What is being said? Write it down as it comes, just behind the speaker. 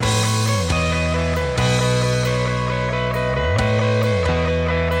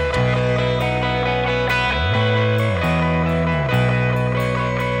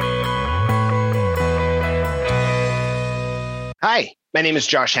My name is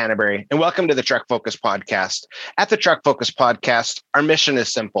Josh Hannaberry, and welcome to the Truck Focus Podcast. At the Truck Focus Podcast, our mission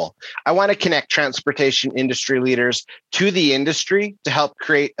is simple. I want to connect transportation industry leaders to the industry to help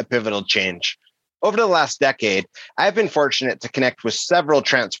create a pivotal change. Over the last decade, I've been fortunate to connect with several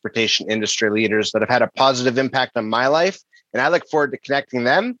transportation industry leaders that have had a positive impact on my life, and I look forward to connecting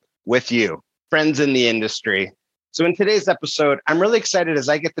them with you, friends in the industry. So in today's episode, I'm really excited as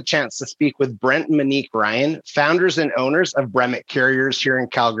I get the chance to speak with Brent and Monique Ryan, founders and owners of Bremec Carriers here in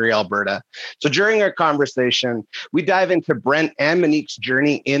Calgary, Alberta. So during our conversation, we dive into Brent and Monique's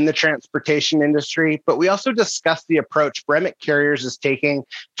journey in the transportation industry, but we also discuss the approach Bremec Carriers is taking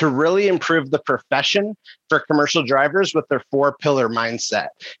to really improve the profession for commercial drivers with their four-pillar mindset.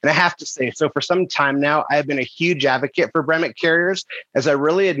 And I have to say, so for some time now, I've been a huge advocate for Bremec Carriers as I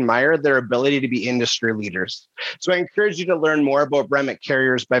really admire their ability to be industry leaders. So I encourage you to learn more about Bremec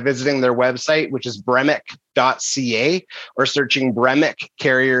Carriers by visiting their website, which is bremec.ca, or searching Bremec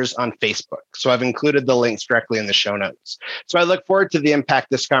Carriers on Facebook. So I've included the links directly in the show notes. So I look forward to the impact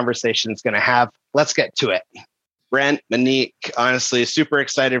this conversation is going to have. Let's get to it. Brent, Monique, honestly, super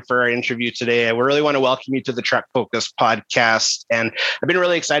excited for our interview today. I really want to welcome you to the Truck Focus Podcast. And I've been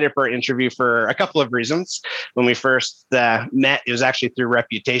really excited for our interview for a couple of reasons. When we first met, it was actually through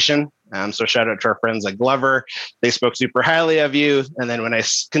reputation. So shout out to our friends like Glover. They spoke super highly of you. And then when I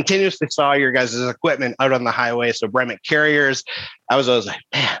continuously saw your guys' equipment out on the highway, so Bremec Carriers, I was always like,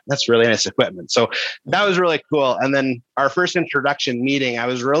 man, that's really nice equipment. So that was really cool. And then our first introduction meeting, I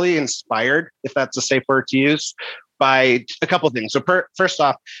was really inspired, if that's a safe word to use, by a couple of things. So first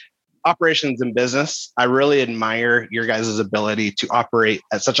off, operations and business, I really admire your guys' ability to operate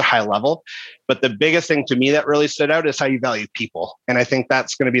at such a high level. But the biggest thing to me that really stood out is how you value people. And I think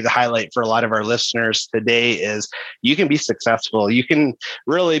that's going to be the highlight for a lot of our listeners today is you can be successful. You can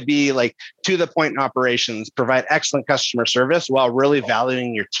really be like to the point in operations, provide excellent customer service while really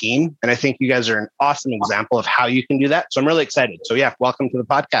valuing your team. And I think you guys are an awesome example of how you can do that. So I'm really excited. So yeah, welcome to the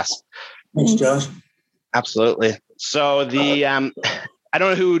podcast. Thanks, Josh. Absolutely. So I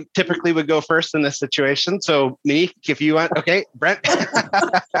don't know who typically would go first in this situation. So Monique, if you want, okay, Brent,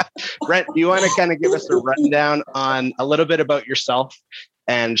 Brent, do you want to kind of give us a rundown on a little bit about yourself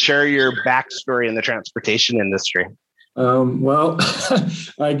and share your backstory in the transportation industry? Well,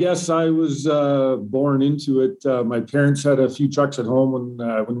 I guess I was born into it. My parents had a few trucks at home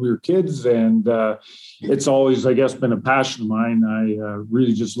when we were kids, and it's always, I guess, been a passion of mine. I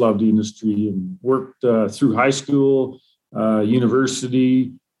really just love the industry and worked through high school,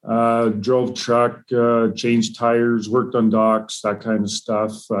 university, drove truck, changed tires, worked on docks, that kind of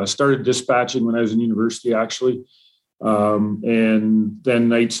stuff. Started dispatching when I was in university, actually, and then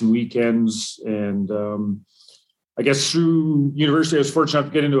nights and weekends. And I guess through university, I was fortunate to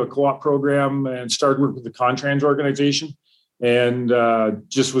get into a co-op program and started working with the Contrans organization, and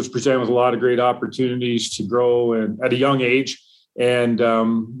just was presented with a lot of great opportunities to grow and at a young age. And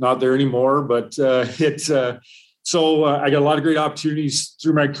not there anymore, but So I got a lot of great opportunities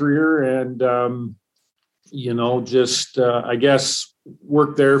through my career, and I guess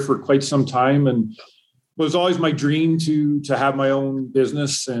worked there for quite some time, and it was always my dream to have my own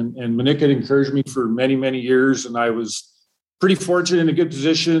business. And Monique had encouraged me for many, many years, and I was pretty fortunate in a good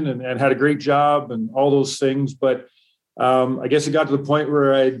position and had a great job and all those things. But I guess it got to the point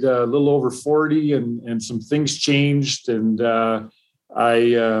where I'd a little over 40, and some things changed, and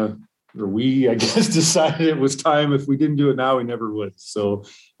we, I guess, decided it was time. If we didn't do it now, we never would. So,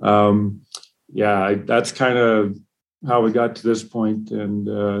 that's kind of how we got to this point. And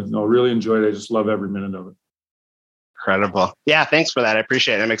really enjoyed it. I just love every minute of it. Incredible. Yeah, thanks for that. I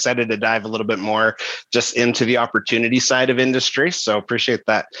appreciate it. I'm excited to dive a little bit more just into the opportunity side of industry. So appreciate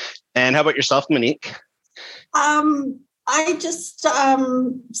that. And how about yourself, Monique? I just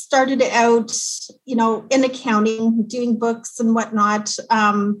started out, in accounting, doing books and whatnot.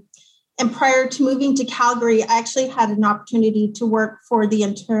 And prior to moving to Calgary, I actually had an opportunity to work for the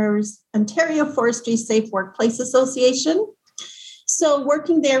Ontario Forestry Safe Workplace Association. So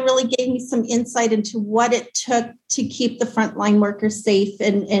working there really gave me some insight into what it took to keep the frontline workers safe,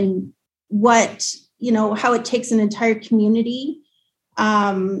 and what, how it takes an entire community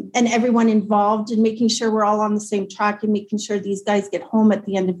and everyone involved in making sure we're all on the same track and making sure these guys get home at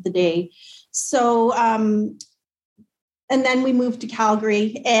the end of the day. So, and then we moved to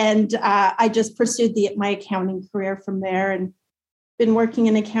Calgary, and I just pursued my accounting career from there, and been working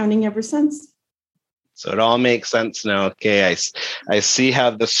in accounting ever since. So it all makes sense now. Okay, I see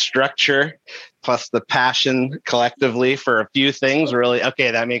how the structure plus the passion collectively for a few things really,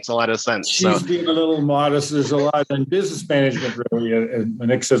 okay, that makes a lot of sense. She's being a little modest. There's a lot in business management, really, and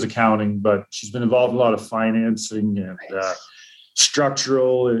Nick says accounting, but she's been involved in a lot of financing and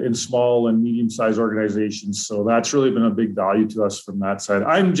structural in small and medium-sized organizations. So that's really been a big value to us from that side.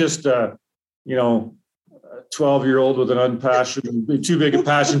 I'm just, 12-year-old with an unpassioned, too big a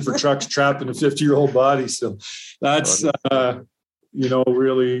passion for trucks trapped in a 50-year-old body. So that's,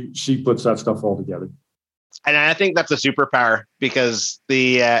 really, she puts that stuff all together. And I think that's a superpower because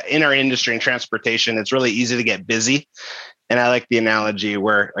in our industry and transportation, it's really easy to get busy. And I like the analogy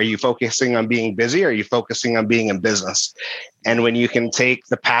where, are you focusing on being busy or are you focusing on being in business? And when you can take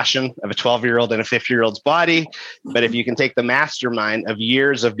the passion of a 12-year-old and a 50-year-old's body, but if you can take the mastermind of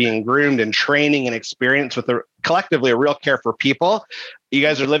years of being groomed and training and experience with collectively a real care for people, you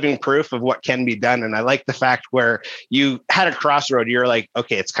guys are living proof of what can be done. And I like the fact where you had a crossroad. You're like,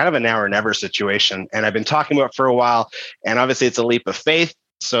 okay, it's kind of a now or never situation. And I've been talking about it for a while. And obviously it's a leap of faith.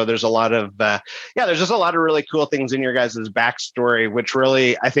 So there's a lot of, there's just a lot of really cool things in your guys' backstory, which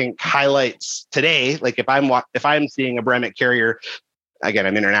really, I think, highlights today. Like if I'm seeing a Bremec carrier, again,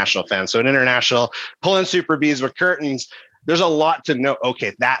 I'm international fan. So an international pulling Super Bs with curtains, there's a lot to know.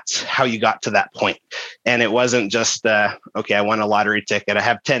 Okay, that's how you got to that point. And it wasn't just, okay, I won a lottery ticket. I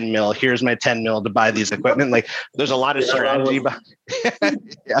have 10 mil. Here's my 10 mil to buy these equipment. Like there's a lot of strategy.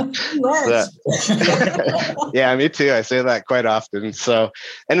 Yeah, me too. I say that quite often. So,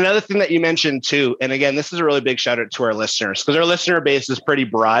 and another thing that you mentioned too, and again, this is a really big shout out to our listeners because our listener base is pretty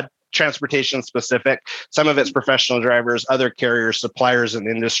broad. Transportation specific. Some of it's professional drivers, other carriers, suppliers in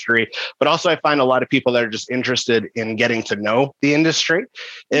industry. But also I find a lot of people that are just interested in getting to know the industry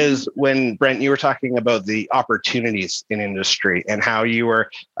is when, Brent, you were talking about the opportunities in industry and how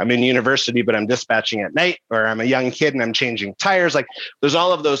I'm in university, but I'm dispatching at night, or I'm a young kid and I'm changing tires. Like there's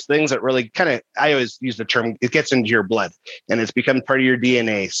all of those things that really I always use the term, it gets into your blood and it's become part of your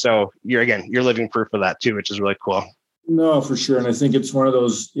DNA. So you're living proof of that too, which is really cool. No, for sure. And I think it's one of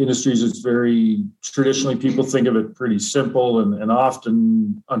those industries that's very traditionally people think of it pretty simple and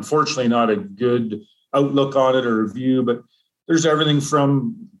often, unfortunately, not a good outlook on it or a view. But there's everything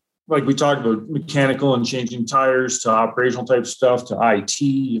from, like we talked about, mechanical and changing tires to operational type stuff to IT.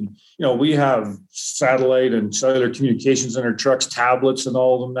 And, we have satellite and cellular communications in our trucks, tablets and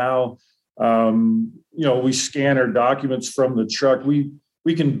all of them now. We scan our documents from the truck. We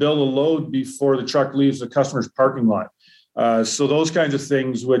can bill a load before the truck leaves the customer's parking lot. So those kinds of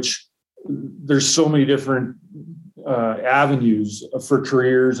things, which there's so many different avenues for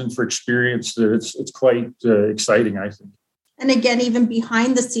careers and for experience that it's quite exciting, I think. And again, even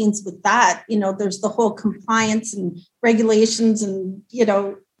behind the scenes with that, there's the whole compliance and regulations and,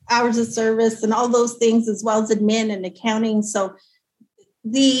 hours of service and all those things, as well as admin and accounting. So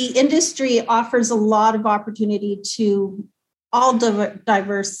the industry offers a lot of opportunity to all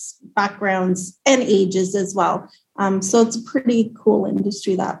diverse backgrounds and ages as well. So it's a pretty cool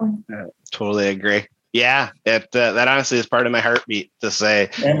industry that way. Totally agree. Yeah, that honestly is part of my heartbeat to say,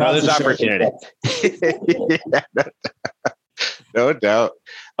 there's opportunity. No doubt.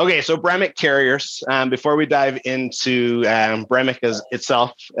 Okay, so Bremec carriers, before we dive into Bremec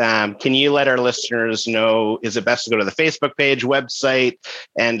itself, can you let our listeners know, is it best to go to the Facebook page, website,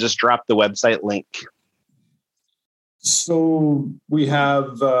 and just drop the website link? So we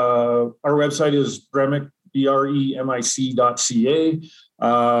have our website is Bremic, BREMIC.ca.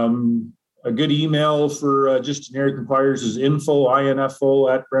 A good email for just generic inquiries is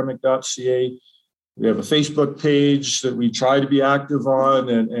info@bremic.ca. We have a Facebook page that we try to be active on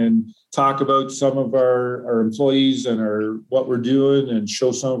and talk about some of our employees and what we're doing and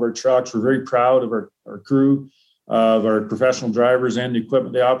show some of our trucks. We're very proud of our crew, of our professional drivers and the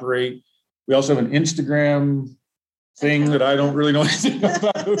equipment they operate. We also have an Instagram thing that I don't really know anything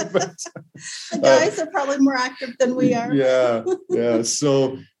about. But, the guys are probably more active than we are. Yeah.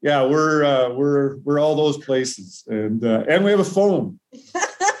 So we're all those places, and we have a phone,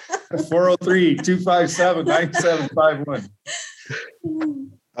 403-257-9751.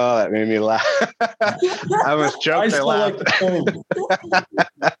 Oh, that made me laugh. I was joking. I laughed. Like the phone.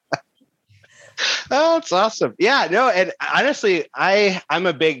 Oh, it's awesome. Yeah, no, and honestly, I'm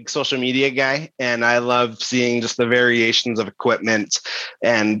a big social media guy, and I love seeing just the variations of equipment,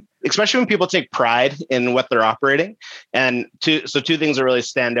 and especially when people take pride in what they're operating. And two things that really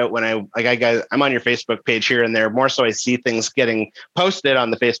stand out when I'm on your Facebook page here and there, more so I see things getting posted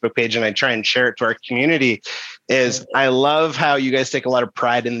on the Facebook page and I try and share it to our community, is I love how you guys take a lot of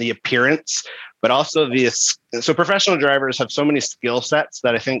pride in the appearance, but also the so professional drivers have so many skill sets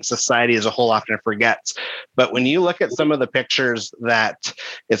that I think society as a whole often forgets. But when you look at some of the pictures that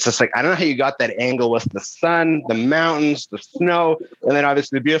it's just like, I don't know how you got that angle with the sun, the mountains, the snow, and then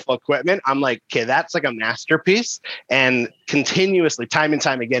obviously the beautiful equipment. I'm like, okay, that's like a masterpiece. And continuously, time and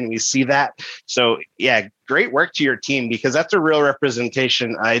time again, we see that. So yeah, great work to your team, because that's a real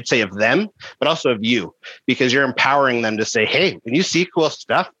representation, I'd say, of them, but also of you, because you're empowering them to say, hey, when you see cool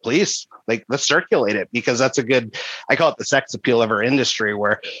stuff, please, like, let's circulate it, because that's a good, I call it the sex appeal of our industry,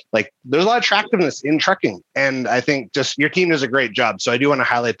 where like there's a lot of attractiveness in trucking. And I think just your team does a great job. So I do want to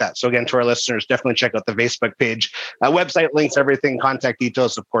highlight that. So again, to our listeners, definitely check out the Facebook page, website links, everything, contact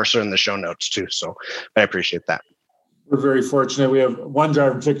details, of course, are in the show notes too. So I appreciate that. We're very fortunate. We have one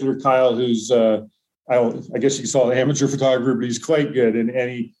driver in particular, Kyle, who's, I guess you saw the amateur photographer, but he's quite good.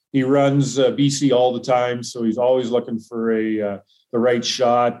 And he runs BC all the time. So he's always looking for the right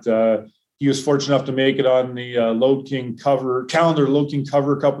shot. He was fortunate enough to make it on the Load King calendar Load King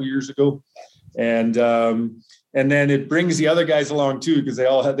cover a couple of years ago. And then it brings the other guys along too, because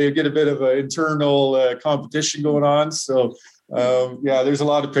they get a bit of an internal competition going on. So there's a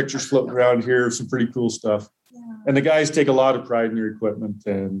lot of pictures floating around here, some pretty cool stuff. And the guys take a lot of pride in their equipment.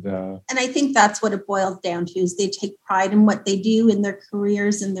 And I think that's what it boils down to, is they take pride in what they do in their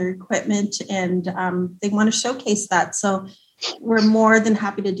careers and their equipment, and they want to showcase that. So we're more than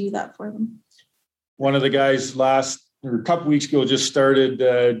happy to do that for them. One of the guys a couple weeks ago just started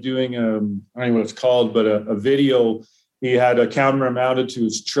doing, I don't know what it's called, but a video. He had a camera mounted to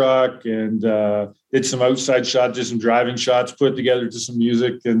his truck and did some outside shots, did some driving shots, put together to some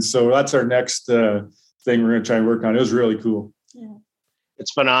music. And so that's our next thing we're going to try and work on. It was really cool. Yeah.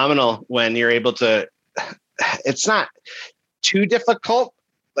 It's phenomenal when you're able to, it's not too difficult.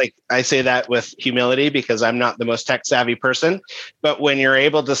 Like, I say that with humility because I'm not the most tech savvy person, but when you're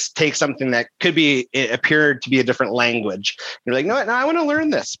able to take something that appeared to be a different language, you're like, no, I want to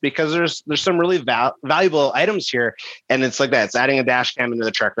learn this, because there's some really valuable items here. And it's like that. It's adding a dash cam into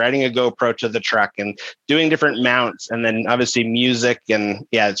the truck, or adding a GoPro to the truck, and doing different mounts, and then obviously music. And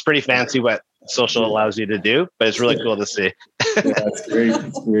yeah, it's pretty fancy what social allows you to do, but it's really cool to see. Yeah, that's great.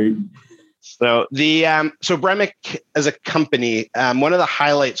 That's great. So so Bremik as a company, one of the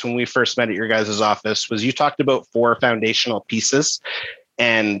highlights when we first met at your guys' office was you talked about 4 foundational pieces,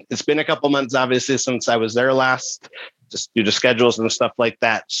 and it's been a couple months, obviously, since I was there last, just due to schedules and stuff like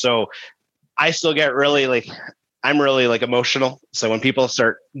that. So I still get I'm really emotional. So when people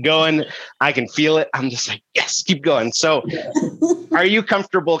start going, I can feel it. I'm just like, yes, keep going. So are you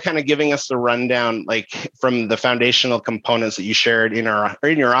comfortable kind of giving us the rundown, like from the foundational components that you shared in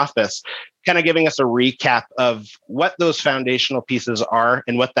your office, kind of giving us a recap of what those foundational pieces are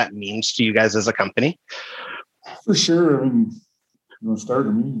and what that means to you guys as a company? For sure. I mean, you want to start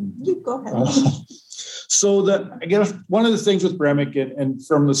or me? You go ahead. So I guess one of the things with Bremik and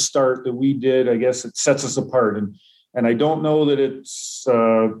from the start that we did, I guess it sets us apart. And I don't know that it's,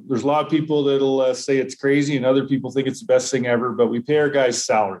 there's a lot of people that'll say it's crazy, and other people think it's the best thing ever, but we pay our guys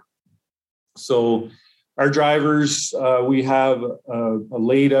salary. So our drivers, we have a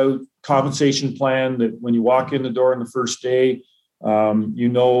laid out compensation plan that when you walk in the door on the first day, you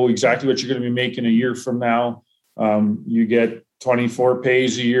know exactly what you're going to be making a year from now. You get 24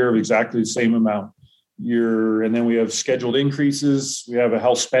 pays a year of exactly the same amount. And then we have scheduled increases. We have a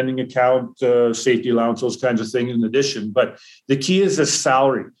health spending account, safety allowance, those kinds of things in addition. But the key is the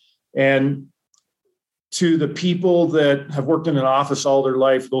salary. And to the people that have worked in an office all their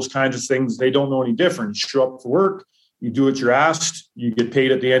life, those kinds of things, they don't know any different. You show up for work, you do what you're asked, you get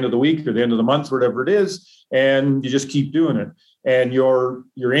paid at the end of the week or the end of the month, whatever it is, and you just keep doing it. And your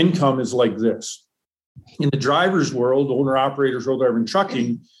income is like this. In the driver's world, owner-operators, road driver and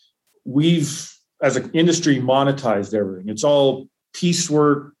trucking, we've, as an industry, monetized everything. It's all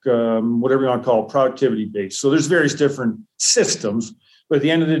piecework, whatever you want to call it, productivity based. So there's various different systems. But at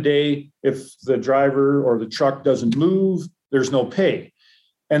the end of the day, if the driver or the truck doesn't move, there's no pay.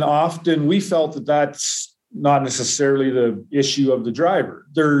 And often we felt that that's not necessarily the issue of the driver.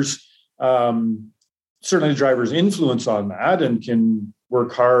 There's certainly the driver's influence on that and can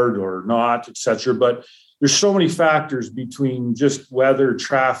work hard or not, et cetera. But there's so many factors between just weather,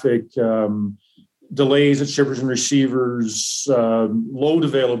 traffic, delays at shippers and receivers, load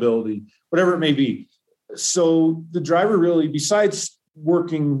availability, whatever it may be. So the driver really, besides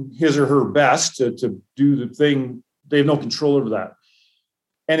working his or her best to do the thing, they have no control over that.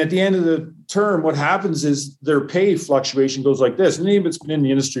 And at the end of the term, what happens is their pay fluctuation goes like this. And anybody that's been in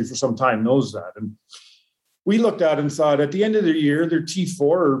the industry for some time knows that. And we looked at it and thought at the end of the year, their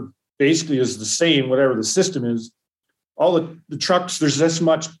T4 basically is the same, whatever the system is. All the trucks, there's this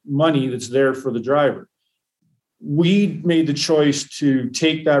much money that's there for the driver. we made the choice to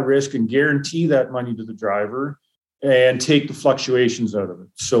take that risk and guarantee that money to the driver and take the fluctuations out of it.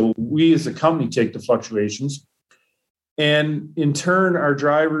 So we as a company take the fluctuations. And in turn, our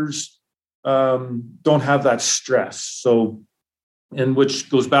drivers don't have that stress. So, and which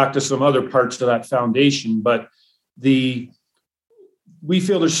goes back to some other parts of that foundation. But we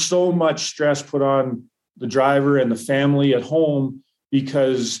feel there's so much stress put on the driver and the family at home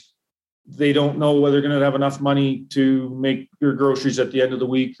because they don't know whether they're going to have enough money to make your groceries at the end of the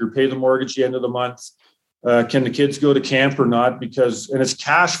week or pay the mortgage at the end of the month. Can the kids go to camp or not? And it's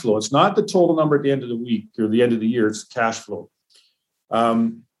cash flow. It's not the total number at the end of the week or the end of the year. It's cash flow.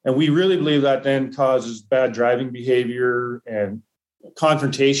 And we really believe that then causes bad driving behavior and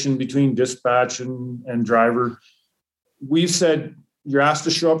confrontation between dispatch and driver. We've said you're asked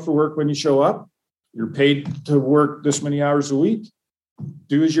to show up for work when you show up. You're paid to work this many hours a week.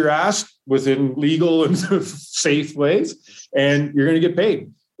 Do as you're asked within legal and safe ways, and you're going to get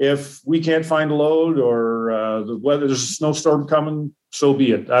paid. If we can't find a load or the weather, there's a snowstorm coming, so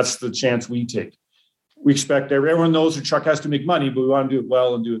be it. That's the chance we take. We expect everyone knows the truck has to make money, but we want to do it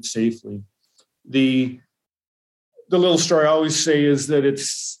well and do it safely. The little story I always say is that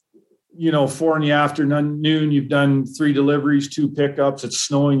it's, 4 in the afternoon, you've done 3 deliveries, 2 pickups, it's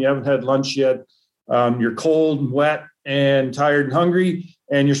snowing, you haven't had lunch yet, you're cold and wet and tired and hungry,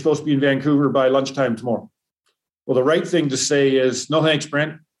 and you're supposed to be in Vancouver by lunchtime tomorrow. Well, the right thing to say is, no thanks,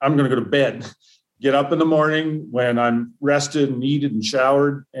 Brent. I'm going to go to bed. Get up in the morning when I'm rested and eaten and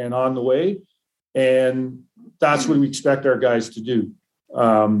showered and on the way. And that's what we expect our guys to do.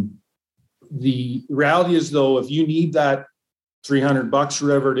 The reality is, though, if you need that $300,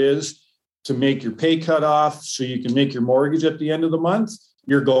 whatever it is, to make your pay cut off so you can make your mortgage at the end of the month,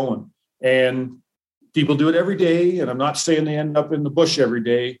 you're going. And people do it every day. And I'm not saying they end up in the bush every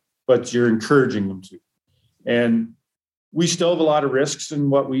day, but you're encouraging them to. And we still have a lot of risks in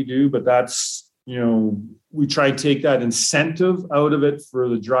what we do, but that's, we try and take that incentive out of it for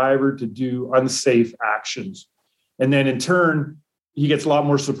the driver to do unsafe actions. And then in turn, he gets a lot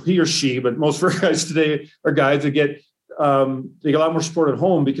more, he or she, but most of our guys today are guys that get a lot more support at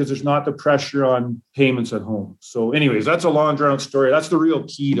home because there's not the pressure on payments at home. So anyways, that's a long drawn story. That's the real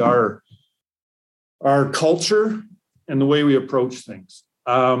key to our culture and the way we approach things.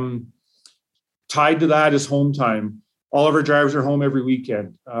 Tied to that is home time. All of our drivers are home every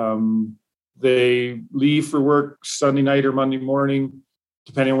weekend. They leave for work Sunday night or Monday morning,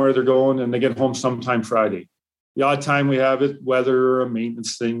 depending on where they're going, and they get home sometime Friday. The odd time we have it, weather or a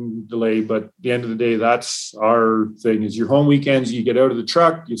maintenance thing delay, but at the end of the day, that's our thing. Is your home weekends, you get out of the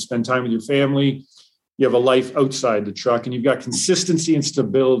truck, you spend time with your family, you have a life outside the truck, and you've got consistency and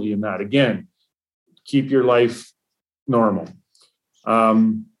stability in that. Again, keep your life normal.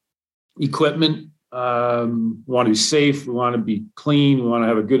 Equipment, we want to be safe, we want to be clean, we want to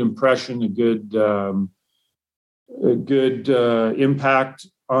have a good impression, a good impact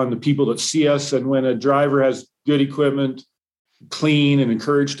on the people that see us. And when a driver has good equipment, clean and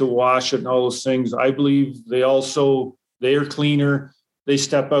encouraged to wash it and all those things, I believe they are cleaner. They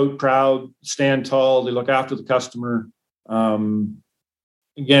step out proud, stand tall, they look after the customer. Again,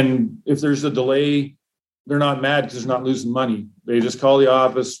 if there's a delay, they're not mad because they're not losing money. They just call the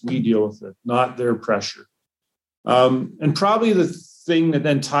office, we deal with it, not their pressure. And probably the thing that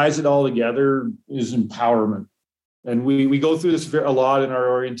then ties it all together is empowerment. And we go through this a lot in our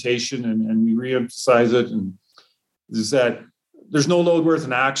orientation, and we reemphasize it. And is that there's no load worth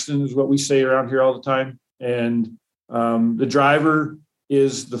an accident is what we say around here all the time. And the driver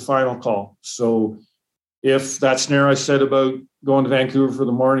is the final call. So if that scenario I said about going to Vancouver for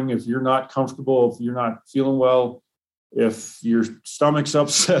the morning, if you're not comfortable, if you're not feeling well, if your stomach's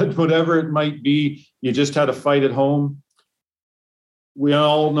upset, whatever it might be, you just had a fight at home. We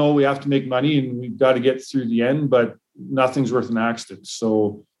all know we have to make money and we've got to get through the end, but nothing's worth an accident.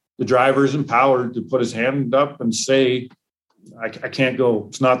 So the driver is empowered to put his hand up and say, I can't go.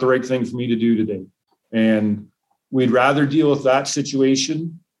 It's not the right thing for me to do today. And we'd rather deal with that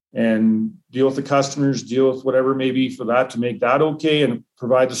situation and deal with the customers, deal with whatever may be for that to make that okay and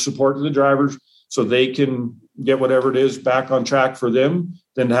provide the support to the drivers so they can get whatever it is back on track for them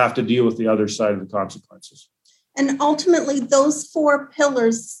than to have to deal with the other side of the consequences. And ultimately, those 4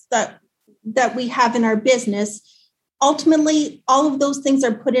 pillars that we have in our business, ultimately, all of those things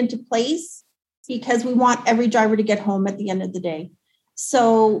are put into place because we want every driver to get home at the end of the day.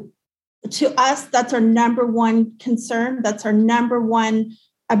 So to us, that's our number one concern. That's our number one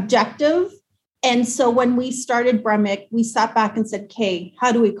objective. And so when we started Bremick, we sat back and said, okay,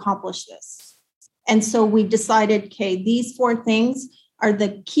 how do we accomplish this? And so we decided, okay, these 4 things are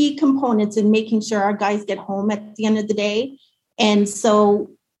the key components in making sure our guys get home at the end of the day. And so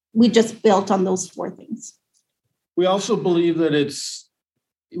we just built on those 4 things. We also believe that it's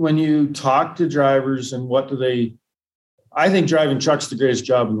when you talk to drivers and I think driving truck's the greatest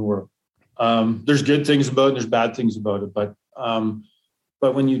job in the world. There's good things about it, and there's bad things about it.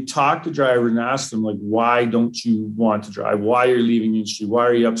 But when you talk to drivers and ask them, like, why don't you want to drive? Why are you leaving the industry? Why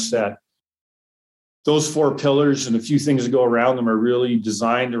are you upset? Those 4 pillars and a few things that go around them are really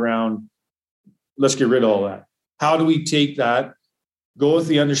designed around, let's get rid of all that. How do we take that, go with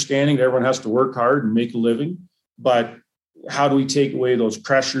the understanding that everyone has to work hard and make a living, but how do we take away those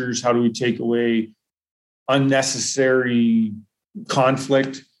pressures? How do we take away unnecessary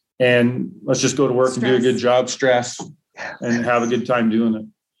conflict? And let's just go to work and do a good job, stress, and have a good time doing it.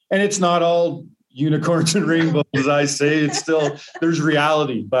 And it's not all unicorns and rainbows, as I say. It's still, there's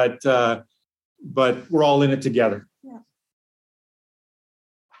reality, but we're all in it together. Yeah.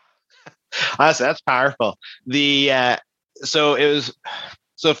 Honestly, that's powerful. So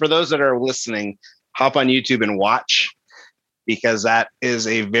for those that are listening, hop on YouTube and watch, because that is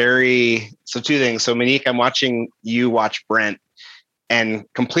so 2 things. So Monique, I'm watching you watch Brent and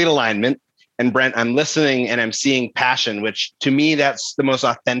complete alignment. And Brent, I'm listening and I'm seeing passion, which to me, that's the most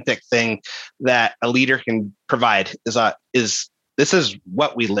authentic thing that a leader can provide is this is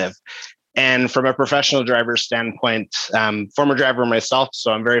what we live. And from a professional driver standpoint, former driver myself,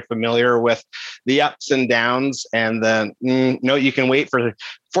 so I'm very familiar with the ups and downs and no, you can wait for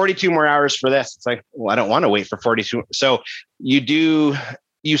 42 more hours for this. It's like, well, I don't want to wait for 42. So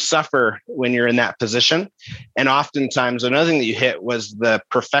you suffer when you're in that position. And oftentimes another thing that you hit was the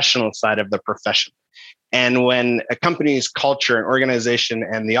professional side of the profession. And when a company's culture and organization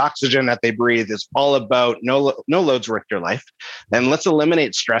and the oxygen that they breathe is all about no loads worth your life, then let's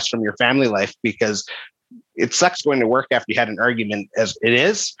eliminate stress from your family life, because it sucks going to work after you had an argument as it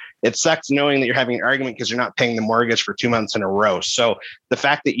is. It sucks knowing that you're having an argument because you're not paying the mortgage for 2 months in a row. So the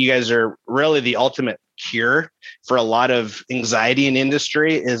fact that you guys are really the ultimate cure for a lot of anxiety in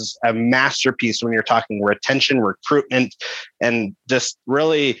industry is a masterpiece when you're talking retention, recruitment, and just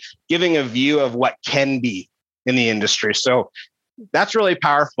really giving a view of what can be in the industry. So that's really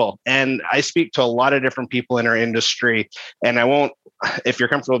powerful. And I speak to a lot of different people in our industry, and I won't, if you're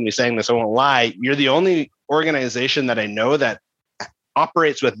comfortable with me saying this, I won't lie. You're the only organization that I know that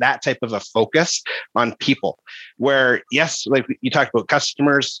operates with that type of a focus on people, where, yes, like you talked about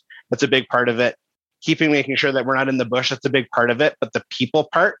customers, that's a big part of it. Making sure that we're not in the bush, that's a big part of it. But the people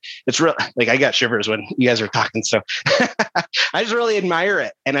part, it's real. Like, I got shivers when you guys are talking. So I just really admire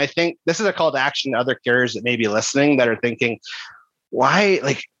it. And I think this is a call to action to other carriers that may be listening that are thinking, why,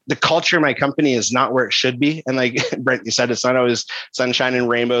 like, the culture of my company is not where it should be. And like Brent, you said, it's not always sunshine and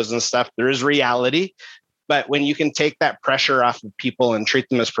rainbows and stuff. There is reality. But when you can take that pressure off of people and treat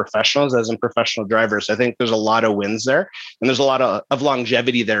them as professionals, as in professional drivers, I think there's a lot of wins there. And there's a lot of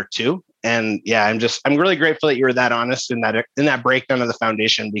longevity there too. And yeah, I'm really grateful that you were that honest in that breakdown of the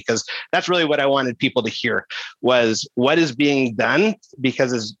foundation, because that's really what I wanted people to hear, was what is being done,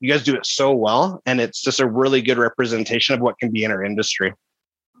 because you guys do it so well. And it's just a really good representation of what can be in our industry.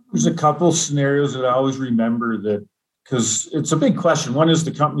 There's a couple scenarios that I always remember, that because it's a big question. One is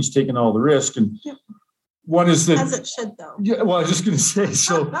the company's taking all the risk, and one is that, as it should, though. Yeah, well, I was just going to say,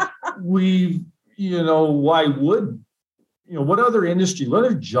 so why would, what other industry, what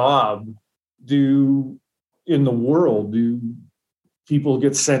other job in the world do people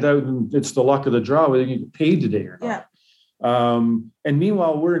get sent out and it's the luck of the draw whether they get paid today or not? Yeah. And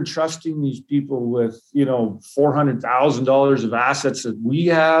meanwhile, we're entrusting these people with, $400,000 of assets that we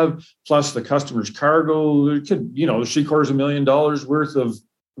have, plus the customer's cargo. There could, $750,000 worth of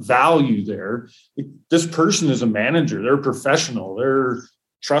value there. This person is a manager, they're a professional, they're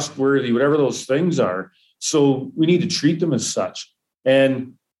trustworthy, whatever those things are. So we need to treat them as such.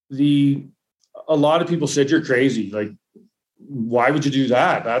 And a lot of people said, you're crazy. Like, why would you do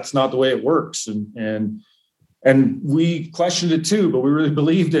that? That's not the way it works. And we questioned it too, but we really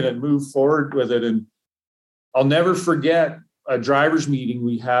believed in it and moved forward with it. And I'll never forget a driver's meeting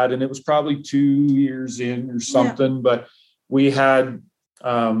we had, and it was probably 2 years in or something, but we had,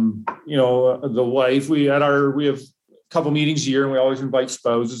 the wife, we have a couple meetings a year, and we always invite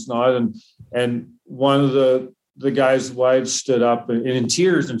spouses and one of the guy's wives stood up in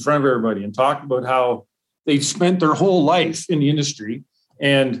tears in front of everybody and talked about how they spent their whole life in the industry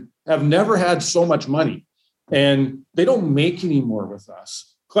and have never had so much money. And they don't make any more with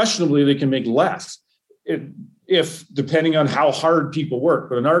us. Questionably, they can make less if depending on how hard people work.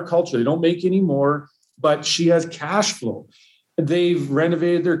 But in our culture, they don't make any more, but she has cash flow. They've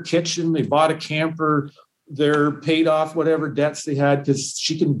renovated their kitchen. They bought a camper. they're paid off whatever debts they had because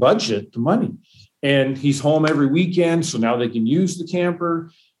she can budget the money. And he's home every weekend, so now they can use the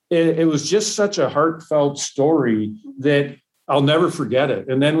camper. It was just such a heartfelt story that I'll never forget it.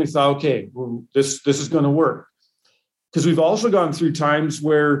 And then we thought, okay, well, this is going to work. Because we've also gone through times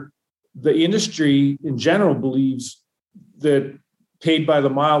where the industry in general believes that paid by the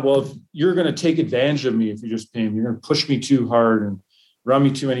mile, well, if you're going to take advantage of me if you just pay me, you're going to push me too hard and run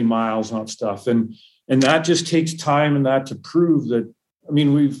me too many miles and all that stuff. And that just takes time and that to prove that, I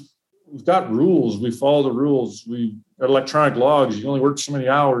mean, we've got rules. We follow the rules. We got electronic logs. You only work so many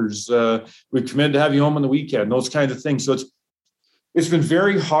hours. We committed to have you home on the weekend, those kinds of things. So it's been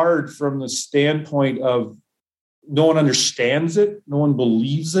very hard from the standpoint of no one understands it. No one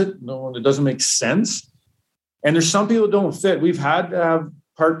believes it. It doesn't make sense. And there's some people that don't fit. We've had to have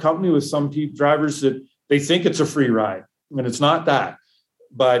part company with some people, drivers that they think it's a free ride, and it's not that.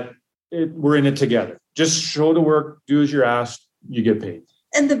 But we're in it together. Just show the work, do as you're asked, you get paid.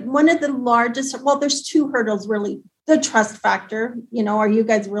 And one of the largest, well, there's two hurdles really. The trust factor, are you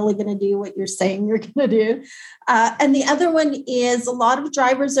guys really going to do what you're saying you're going to do? And the other one is a lot of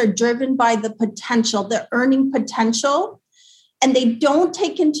drivers are driven by the potential, the earning potential, and they don't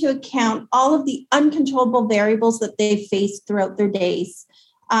take into account all of the uncontrollable variables that they face throughout their days.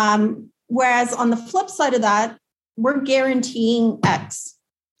 Whereas on the flip side of that, we're guaranteeing X.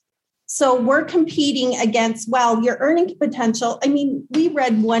 So we're competing against, well, your earning potential. I mean, we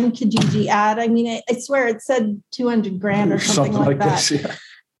read one Kijiji ad. I mean, I swear it said 200 grand or something like that. This, yeah.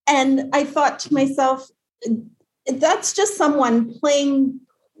 And I thought to myself, that's just someone playing,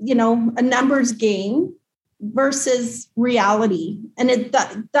 a numbers game versus reality. And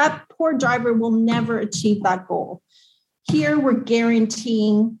that poor driver will never achieve that goal. Here, we're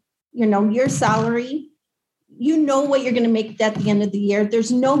guaranteeing, your salary. You know what you're going to make at the end of the year.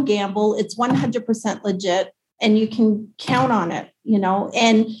 There's no gamble. It's 100% legit, and you can count on it,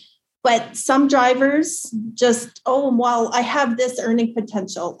 but some drivers just, I have this earning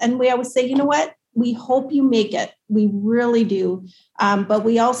potential. And we always say, you know what? We hope you make it. We really do. But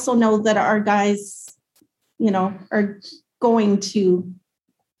we also know that our guys, are going to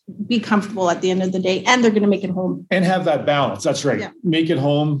be comfortable at the end of the day, and they're going to make it home and have that balance. That's right. Yeah. Make it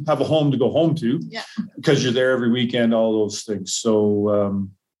home, have a home to go home to, because you're there every weekend, all those things. So,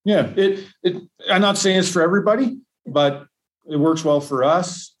 I'm not saying it's for everybody, but it works well for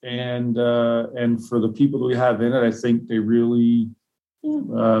us. And for the people that we have in it, I think they really,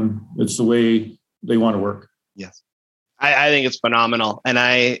 it's the way they want to work. Yes. I think it's phenomenal.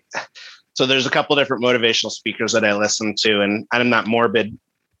 And so there's a couple different motivational speakers that I listen to, and I'm not morbid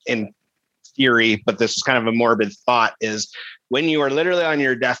in theory, but this is kind of a morbid thought, is when you are literally on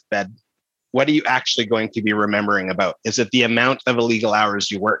your deathbed, what are you actually going to be remembering about? Is it the amount of illegal hours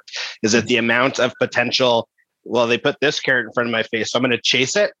you worked? Is it the amount of potential? Well, they put this carrot in front of my face, so I'm going to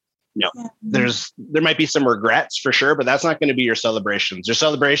chase it. No, there might be some regrets for sure, but that's not going to be your celebrations. Your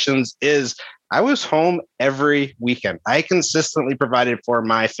celebrations is, I was home every weekend. I consistently provided for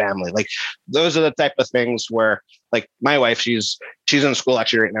my family. Like, those are the type of things where, like, my wife, she's in school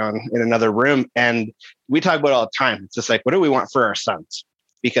actually right now in another room. And we talk about it all the time. It's just like, what do we want for our sons?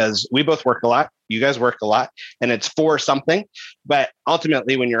 Because we both work a lot. You guys work a lot, and it's for something. But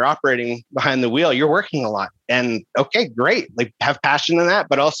ultimately, when you're operating behind the wheel, you're working a lot. And okay, great. Like, have passion in that.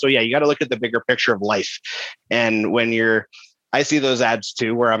 But also, you got to look at the bigger picture of life. And when I see those ads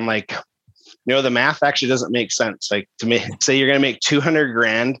too, where I'm like, the math actually doesn't make sense. Like, to me, say you're going to make 200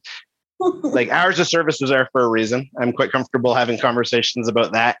 grand, like, hours of service is there for a reason. I'm quite comfortable having conversations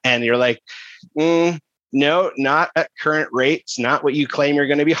about that. And you're like, no, not at current rates, not what you claim you're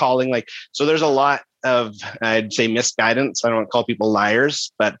going to be hauling. Like, so there's a lot of, I'd say, misguidance. I don't call people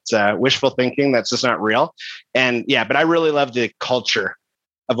liars, but wishful thinking. That's just not real. And but I really love the culture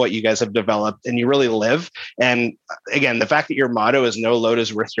of what you guys have developed, and you really live. And again, the fact that your motto is no load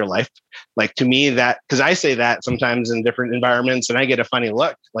is worth your life. Like, to me, that, because I say that sometimes in different environments and I get a funny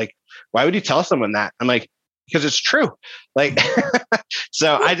look, like, why would you tell someone that? I'm like, because it's true. Like,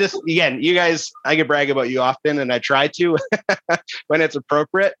 so I just, again, you guys, I can brag about you often, and I try to when it's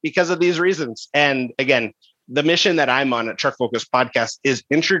appropriate because of these reasons. And again, the mission that I'm on at Truck Focus Podcast is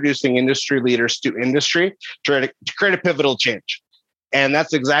introducing industry leaders to industry to create a pivotal change. And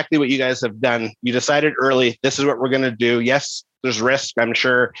that's exactly what you guys have done. You decided early, this is what we're going to do. Yes, there's risk, I'm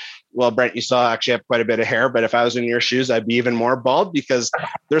sure. Well, Brent, you saw actually have quite a bit of hair, but if I was in your shoes, I'd be even more bald, because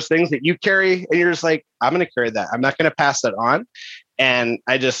there's things that you carry and you're just like, I'm going to carry that. I'm not going to pass that on. And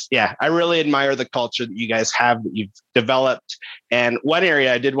I just, I really admire the culture that you guys have, that you've developed. And one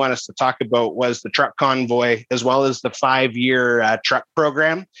area I did want us to talk about was the truck convoy, as well as the 5-year truck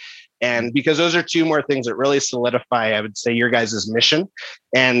program. And because those are two more things that really solidify, I would say, your guys' mission.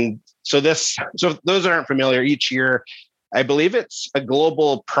 And so those that aren't familiar, each year, I believe it's a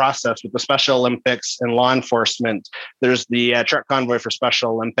global process with the Special Olympics and law enforcement. There's the truck convoy for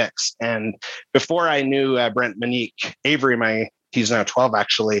Special Olympics. And before I knew Brent Monique, Avery, he's now 12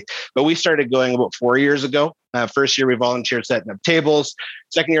 actually, but we started going about 4 years ago. First year we volunteered setting up tables.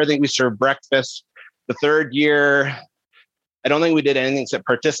 Second year, I think we served breakfast. The third year, I don't think we did anything except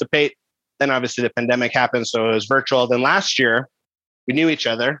participate. Then obviously the pandemic happened, so it was virtual. Then last year, we knew each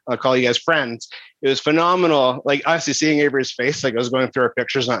other. I'll call you guys friends. It was phenomenal. Like, honestly, seeing Avery's face, like I was going through our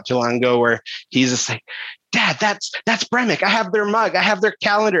pictures not too long ago where he's just like, Dad, that's Bremick. I have their mug. I have their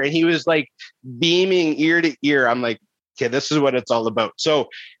calendar. And he was like beaming ear to ear. I'm like, okay, this is what it's all about. So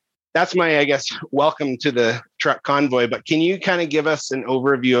that's my, I guess, welcome to the truck convoy. But can you kind of give us an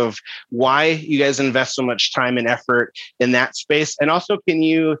overview of why you guys invest so much time and effort in that space? And also,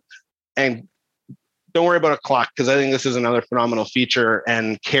 and don't worry about a clock, because I think this is another phenomenal feature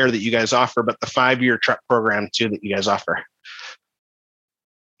and care that you guys offer, but the 5-year truck program too that you guys offer.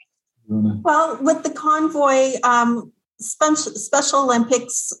 Well, with the convoy, Special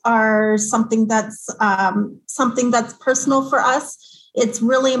Olympics are something that's personal for us. It's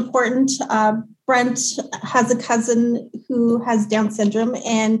really important. Brent has a cousin who has Down syndrome,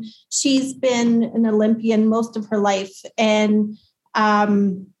 and she's been an Olympian most of her life. And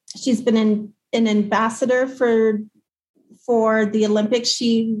she's been an ambassador for the Olympics.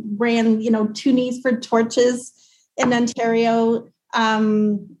 She ran, 2 Knees for Torches in Ontario.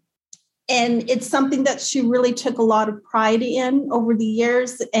 And it's something that she really took a lot of pride in over the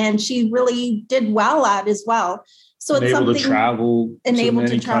years, and she really did well at as well. So it's able something to travel to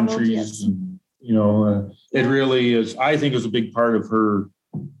many travel, countries. Yes. And, it really is. I think it was a big part of her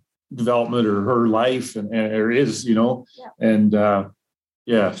development or her life, and it is, and so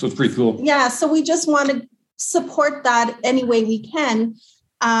it's pretty cool. Yeah. So we just want to support that any way we can.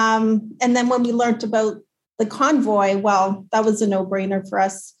 And then when we learned about the convoy, well, that was a no-brainer for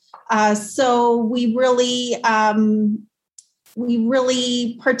us. So we really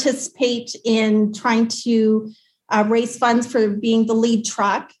participate in trying to raise funds for being the lead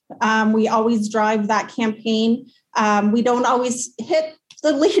truck. We always drive that campaign. We don't always hit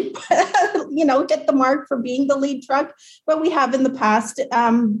the lead, get the mark for being the lead truck, but we have in the past.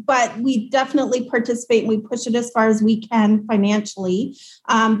 But we definitely participate and we push it as far as we can financially.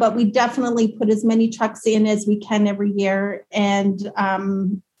 But we definitely put as many trucks in as we can every year. And,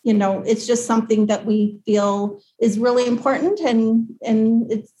 it's just something that we feel is really important.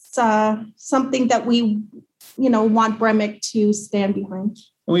 And it's something that we, want Bremick to stand behind.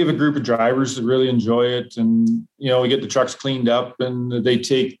 And we have a group of drivers that really enjoy it. And, we get the trucks cleaned up and they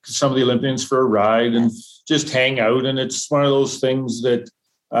take some of the Olympians for a ride and just hang out. And it's one of those things that,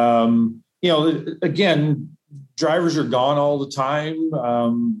 again, drivers are gone all the time.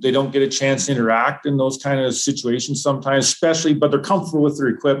 They don't get a chance to interact in those kind of situations sometimes, especially, but they're comfortable with their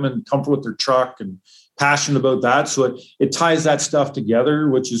equipment, comfortable with their truck and passionate about that. So it ties that stuff together,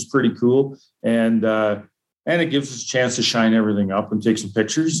 which is pretty cool. And it gives us a chance to shine everything up and take some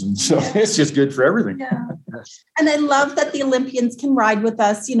pictures. And so it's just good for everything. Yeah. And I love that the Olympians can ride with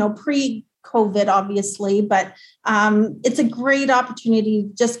us, pre-COVID, obviously, but it's a great opportunity to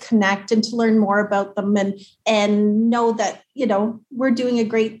just connect and to learn more about them and know that, we're doing a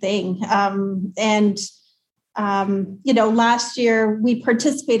great thing. Last year we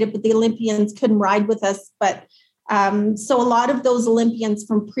participated, but the Olympians couldn't ride with us. But so a lot of those Olympians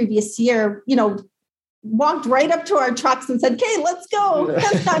from previous year, walked right up to our trucks and said, "Okay, let's go."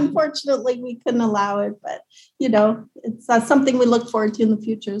 And unfortunately, we couldn't allow it, but it's something we look forward to in the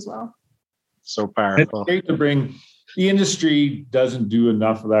future as well. So powerful. It's great to bring. The industry doesn't do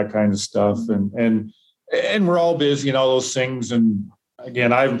enough of that kind of stuff, and we're all busy and all those things. And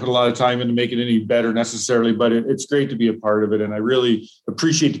again, I haven't put a lot of time into making it any better necessarily, but it's great to be a part of it. And I really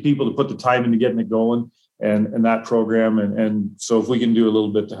appreciate the people that put the time into getting it going and that program. And so if we can do a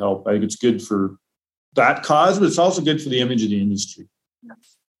little bit to help, I think it's good for that cause, but it's also good for the image of the industry.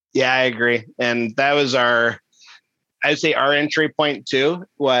 Yeah, I agree. And that was our entry point too,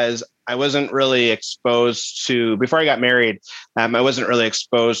 was I wasn't really exposed to, before I got married, I wasn't really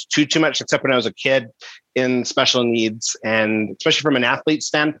exposed to too much except when I was a kid in special needs, and especially from an athlete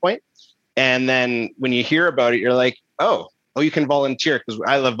standpoint. And then when you hear about it, you're like, oh, you can volunteer, because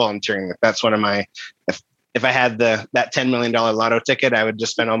I love volunteering. That's one of my, if I had that $10 million lotto ticket, I would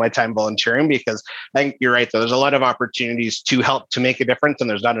just spend all my time volunteering, because I think you're right, though. There's a lot of opportunities to help to make a difference, and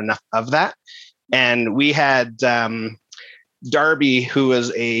there's not enough of that. And we had, Darby, who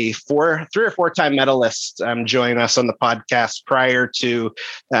was a 3 or 4 time medalist, joined us on the podcast prior to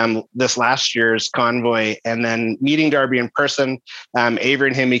this last year's convoy. And then meeting Darby in person, Avery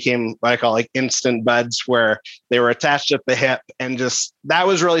and him became what I call like instant buds, where they were attached at the hip. And just that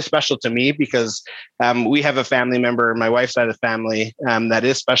was really special to me because we have a family member, my wife's side of the family, that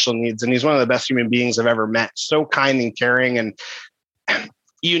is special needs. And he's one of the best human beings I've ever met. So kind and caring. And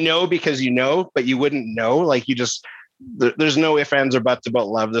because but you wouldn't know. Like there's no ifs, ands, or buts about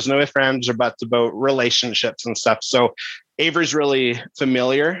love. There's no ifs, ands, or buts about relationships and stuff. So Avery's really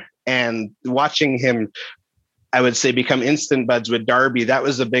familiar, and watching him, I would say, become instant buds with Darby. That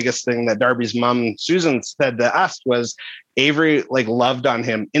was the biggest thing that Darby's mom, Susan, said to us was Avery like loved on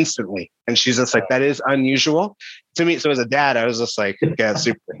him instantly. And she's just like, that is unusual to me. So as a dad, I was just like, yeah,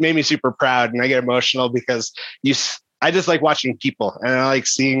 made me super proud. And I get emotional because I just like watching people, and I like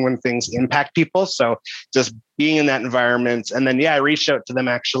seeing when things impact people. So just being in that environment. And then, I reached out to them.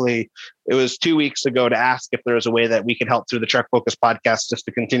 Actually, it was 2 weeks ago to ask if there was a way that we could help through the Truck Focus podcast, just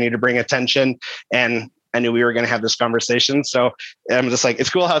to continue to bring attention. And I knew we were going to have this conversation. So I'm just like,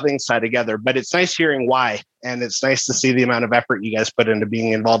 it's cool how things tie together, but it's nice hearing why. And it's nice to see the amount of effort you guys put into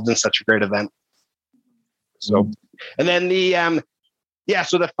being involved in such a great event. So, and then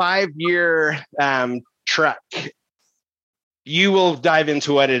so the 5-year truck, you will dive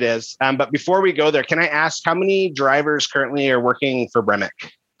into what it is. But before we go there, can I ask how many drivers currently are working for Bremick?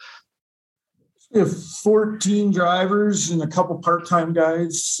 We have 14 drivers and a couple part-time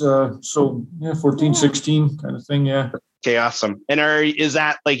guys. 14, 16 kind of thing. Yeah. Okay, awesome. And is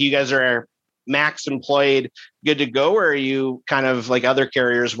that like you guys are max employed, good to go? Or are you kind of like other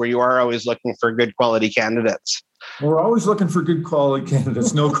carriers where you are always looking for good quality candidates? We're always looking for good quality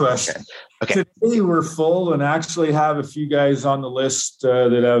candidates, no question. Okay. Today we're full and actually have a few guys on the list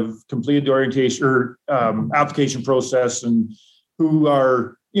that have completed the orientation or application process and who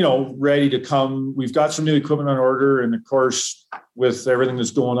are, ready to come. We've got some new equipment on order, and of course, with everything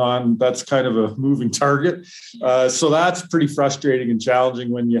that's going on, that's kind of a moving target. So that's pretty frustrating and challenging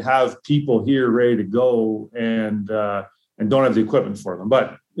when you have people here ready to go and don't have the equipment for them.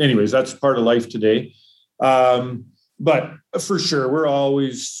 But anyways, that's part of life today. But for sure, we're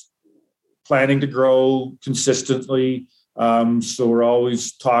always planning to grow consistently. So we're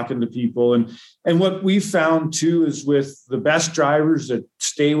always talking to people. And what we found too is with the best drivers that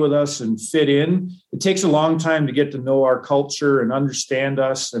stay with us and fit in, it takes a long time to get to know our culture and understand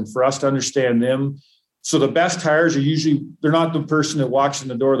us and for us to understand them. So the best hires are usually, they're not the person that walks in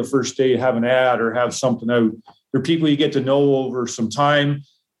the door the first day, have an ad or have something out. They're people you get to know over some time.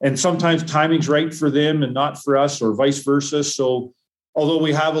 And sometimes timing's right for them and not for us, or vice versa. So although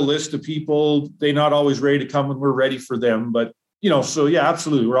we have a list of people, they're not always ready to come when we're ready for them. But,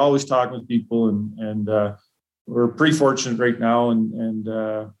 absolutely. We're always talking with people and we're pretty fortunate right now.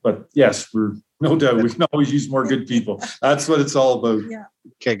 But yes, we're no doubt we can always use more good people. That's what it's all about. Yeah.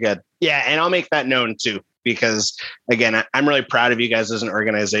 Okay, good. Yeah. And I'll make that known too, because again, I'm really proud of you guys as an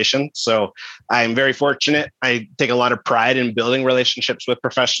organization. So I'm very fortunate. I take a lot of pride in building relationships with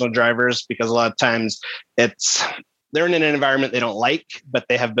professional drivers, because a lot of times they're in an environment they don't like, but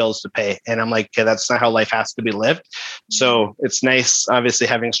they have bills to pay. And I'm like, okay, that's not how life has to be lived. So it's nice, obviously,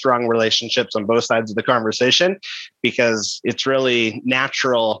 having strong relationships on both sides of the conversation, because it's really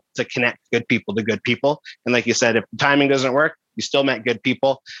natural to connect good people to good people. And like you said, if the timing doesn't work, you still met good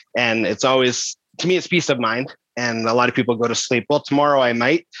people. And it's always, to me, it's peace of mind. And a lot of people go to sleep, well, tomorrow I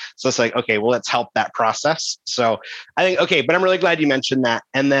might. So it's like, okay, well, let's help that process. So I think, okay, but I'm really glad you mentioned that.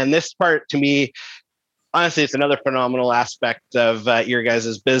 And then this part, to me, honestly, it's another phenomenal aspect of your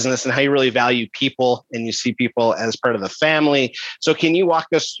guys' business and how you really value people and you see people as part of the family. So can you walk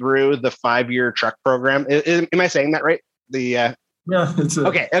us through the 5-year truck program? Am I saying that right? Yeah. It's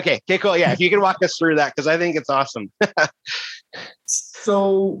Okay, cool. Yeah. If you can walk us through that, because I think it's awesome.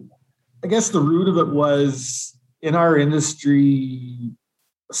 So I guess the root of it was, in our industry,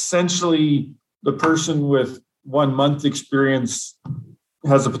 essentially the person with 1 month experience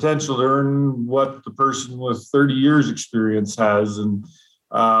has the potential to earn what the person with 30 years experience has. And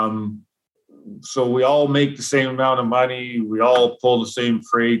so we all make the same amount of money. We all pull the same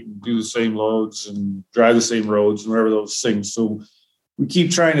freight and do the same loads and drive the same roads and whatever those things. So we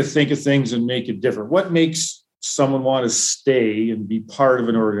keep trying to think of things and make it different. What makes someone want to stay and be part of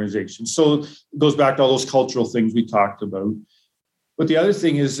an organization? So it goes back to all those cultural things we talked about. But the other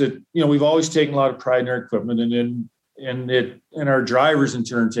thing is that, we've always taken a lot of pride in our equipment, and our drivers in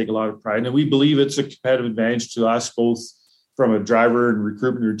turn take a lot of pride. And we believe it's a competitive advantage to us, both from a driver and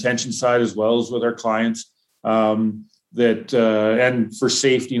recruitment and retention side, as well as with our clients, and for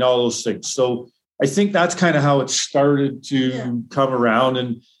safety and all those things. So I think that's kind of how it started to come around.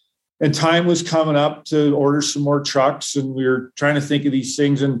 And time was coming up to order some more trucks, and we were trying to think of these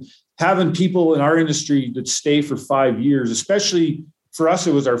things, and having people in our industry that stay for 5 years, especially for us,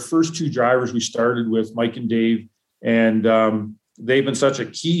 it was our first 2 drivers we started with, Mike and Dave, and they've been such a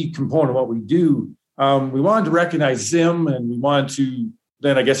key component of what we do. We wanted to recognize them, and we wanted to,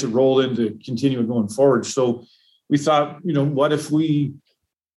 then I guess it rolled into continuing going forward. So we thought, what if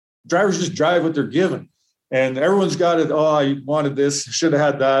drivers just drive what they're given? And everyone's got it. Oh, I wanted this, should have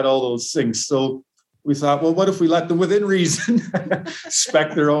had that, all those things. So we thought, well, what if we let them within reason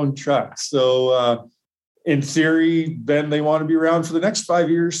spec their own trucks? So in theory, then they want to be around for the next 5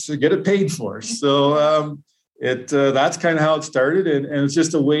 years to get it paid for. So that's kind of how it started. And it's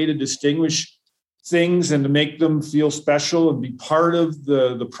just a way to distinguish things and to make them feel special and be part of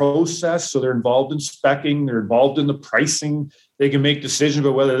the process. So they're involved in speccing, they're involved in the pricing. They can make decisions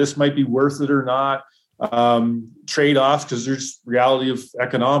about whether this might be worth it or not. Trade-offs, because there's reality of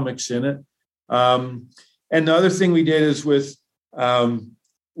economics in it. And the other thing we did is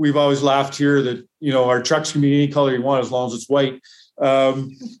we've always laughed here that, our trucks can be any color you want as long as it's white.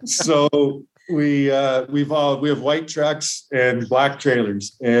 So we have white trucks and black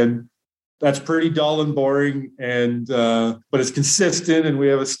trailers, and that's pretty dull and boring, but it's consistent, and we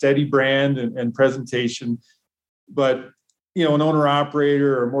have a steady brand and presentation. But an owner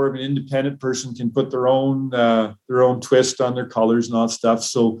operator or more of an independent person can put their own twist on their colors and all that stuff.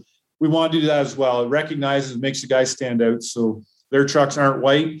 So we want to do that as well. It recognizes, makes the guys stand out. So their trucks aren't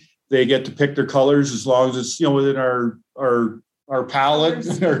white. They get to pick their colors as long as it's, within our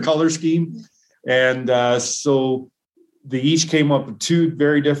palette, our color scheme. And so they each came up with 2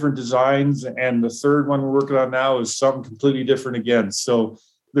 very different designs. And the third one we're working on now is something completely different again. So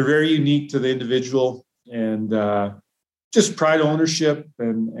they're very unique to the individual, and just pride ownership.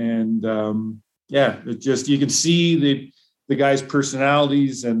 And it just, you can see the guys'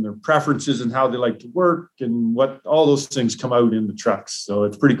 personalities and their preferences and how they like to work, and what all those things come out in the trucks. So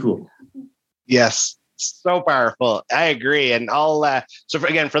it's pretty cool. Yes. So powerful. I agree. And I'll,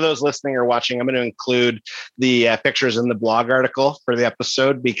 for those listening or watching, I'm going to include the pictures in the blog article for the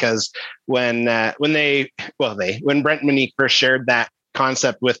episode, because when Brent and Monique first shared that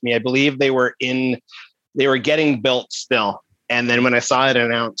concept with me, I believe they were getting built still. And then when I saw it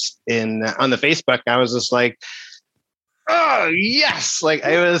announced on the Facebook, I was just like, oh yes. Like,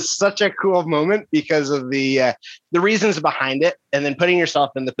 it was such a cool moment because of the reasons behind it. And then putting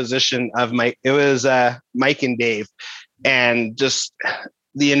yourself in the position of Mike and Dave, and just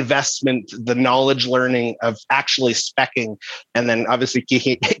the investment, the knowledge learning of actually speccing, and then obviously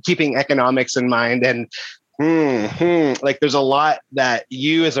keeping economics in mind. And like, there's a lot that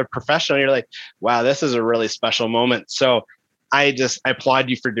you as a professional, you're like, wow, this is a really special moment. So I applaud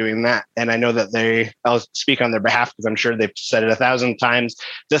you for doing that. And I know that I'll speak on their behalf, because I'm sure they've said it 1,000 times.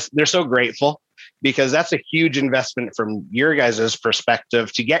 They're so grateful, because that's a huge investment from your guys'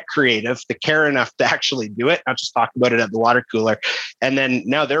 perspective to get creative, to care enough to actually do it, not just talk about it at the water cooler. And then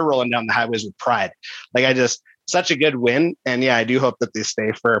now they're rolling down the highways with pride. Like, such a good win. And yeah, I do hope that they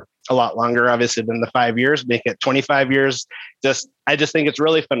stay for a lot longer, obviously, than the 5 years, make it 25 years. I just think it's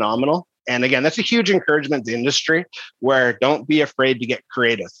really phenomenal. And again, that's a huge encouragement to the industry, where don't be afraid to get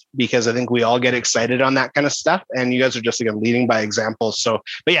creative, because I think we all get excited on that kind of stuff. And you guys are just, again, leading by example. So,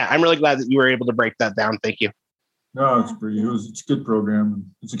 but yeah, I'm really glad that you were able to break that down. Thank you. No, it's it's a good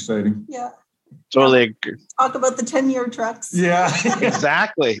program. It's exciting. Yeah. Totally agree. Talk about the 10-year trucks. Yeah,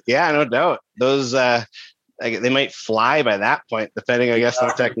 exactly. Yeah, no doubt. Those, they might fly by that point, depending, I guess,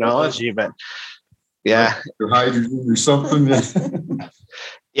 on technology. But yeah, or hydrogen or something.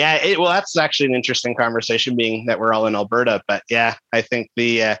 Yeah, that's actually an interesting conversation, being that we're all in Alberta. But yeah, I think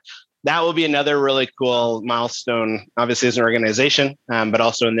that will be another really cool milestone, obviously as an organization, but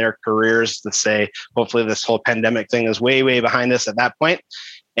also in their careers, to say, hopefully this whole pandemic thing is way, way behind us at that point.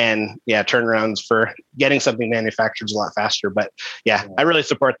 And yeah, turnarounds for getting something manufactured is a lot faster. But yeah, I really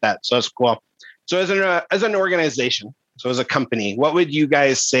support that. So it's cool. So as an organization, so as a company, what would you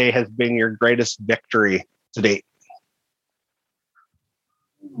guys say has been your greatest victory to date?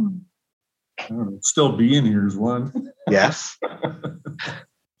 Still being here is one. Yes.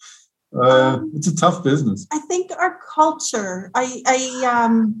 It's a tough business. I think our culture, I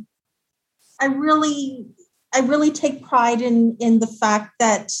really take pride in the fact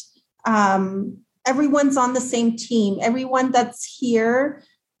that everyone's on the same team. Everyone that's here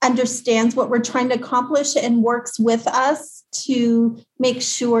understands what we're trying to accomplish and works with us to make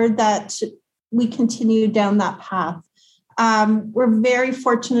sure that we continue down that path. We're very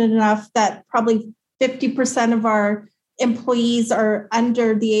fortunate enough that probably 50% of our employees are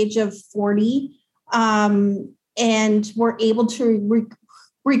under the age of 40. and we're able to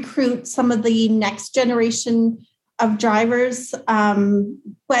recruit some of the next generation of drivers.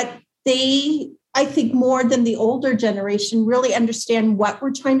 But they, I think, more than the older generation, really understand what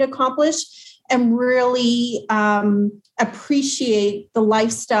we're trying to accomplish and really appreciate the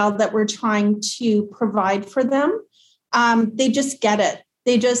lifestyle that we're trying to provide for them. They just get it.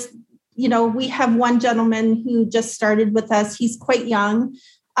 They just, we have one gentleman who just started with us. He's quite young.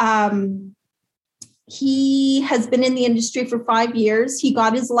 He has been in the industry for 5 years. He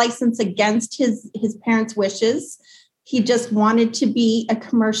got his license against his parents' wishes. He just wanted to be a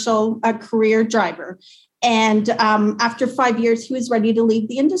career driver. And after 5 years, he was ready to leave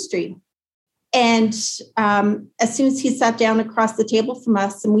the industry. And as soon as he sat down across the table from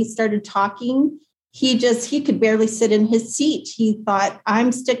us and we started talking, he could barely sit in his seat. He thought,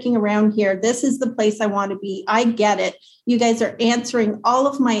 I'm sticking around here. This is the place I want to be. I get it. You guys are answering all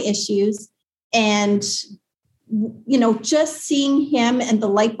of my issues. And, just seeing him and the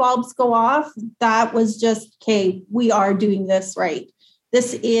light bulbs go off, that was just, okay, we are doing this right.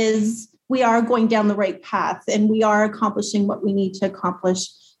 We are going down the right path and we are accomplishing what we need to accomplish.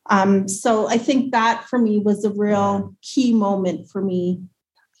 So I think that for me was a real key moment for me.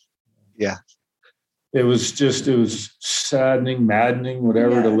 Yeah. It was saddening, maddening,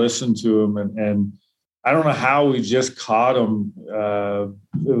 whatever, to listen to him. And I don't know how we just caught him.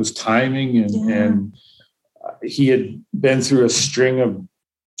 It was timing and he had been through a string of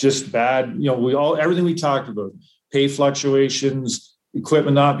just bad, everything we talked about, pay fluctuations,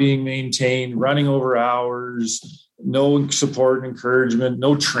 equipment not being maintained, running over hours, no support and encouragement,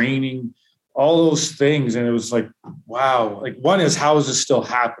 no training, all those things. And it was like, wow, like one is, how is this still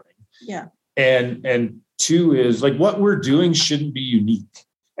happening? Yeah. And two is like, what we're doing shouldn't be unique.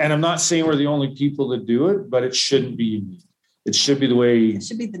 And I'm not saying we're the only people that do it, but it shouldn't be unique. It should be it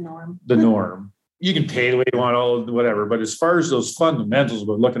should be the norm. The norm. You can pay the way you want, all whatever. But as far as those fundamentals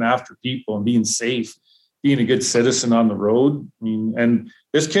about looking after people and being safe, being a good citizen on the road, and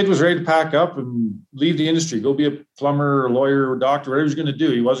this kid was ready to pack up and leave the industry, go be a plumber or lawyer or doctor, whatever he's going to do.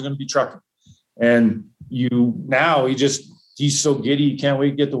 He wasn't going to be trucking. And he's so giddy, he can't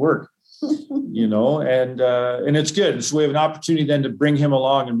wait to get to work. And it's good. So we have an opportunity then to bring him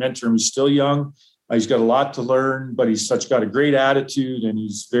along and mentor him. He's still young. He's got a lot to learn, but he's got a great attitude and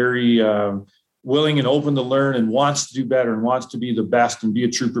he's very willing and open to learn and wants to do better and wants to be the best and be a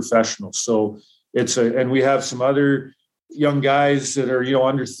true professional. So and we have some other young guys that are,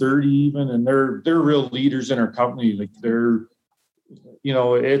 under 30 even, and they're real leaders in our company. Like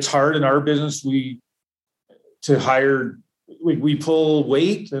it's hard in our business. We pull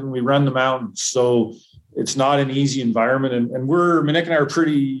weight and we run the mountains. So it's not an easy environment. And Minik and I are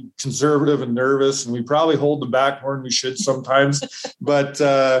pretty conservative and nervous, and we probably hold them back more than we should sometimes. But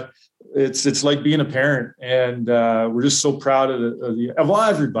it's like being a parent, and we're just so proud of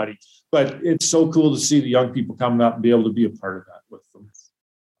everybody. But it's so cool to see the young people coming up and be able to be a part of that with them.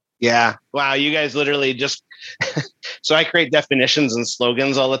 Yeah. Wow. You guys literally just, so I create definitions and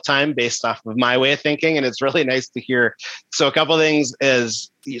slogans all the time based off of my way of thinking. And it's really nice to hear. So a couple of things is,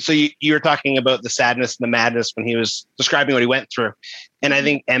 so you were talking about the sadness and the madness when he was describing what he went through. And I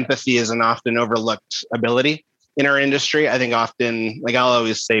think empathy is an often overlooked ability in our industry. I think often, like I'll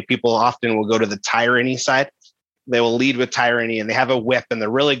always say, people often will go to the tyranny side. They will lead with tyranny and they have a whip and they're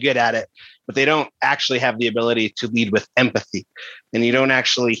really good at it, but they don't actually have the ability to lead with empathy. And you don't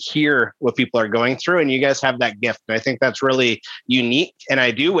actually hear what people are going through. And you guys have that gift. And I think that's really unique. And I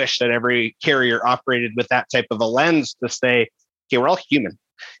do wish that every carrier operated with that type of a lens to say, okay, we're all human.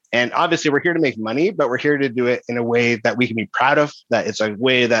 And obviously we're here to make money, but we're here to do it in a way that we can be proud of, that it's a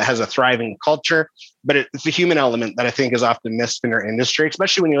way that has a thriving culture. But it's a human element that I think is often missed in our industry,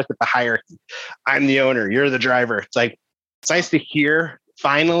 especially when you look at the hierarchy. I'm the owner, you're the driver. It's like, it's nice to hear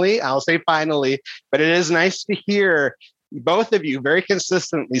finally, I'll say finally, but it is nice to hear both of you very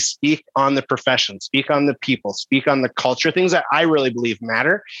consistently speak on the profession, speak on the people, speak on the culture, things that I really believe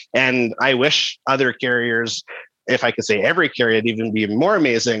matter. And I wish other carriers, if I could say every carrier, it'd even be more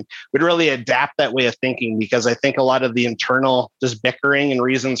amazing, would really adapt that way of thinking, because I think a lot of the internal just bickering and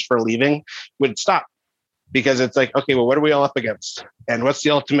reasons for leaving would stop, because it's like, okay, well, what are we all up against? And what's the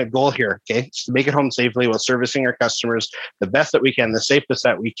ultimate goal here? Okay, it's to make it home safely while servicing our customers the best that we can, the safest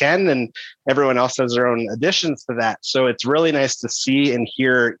that we can. And everyone else has their own additions to that. So it's really nice to see and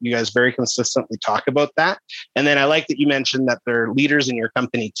hear you guys very consistently talk about that. And then I like that you mentioned that they're leaders in your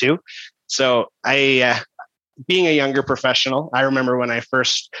company too. So being a younger professional, I remember when I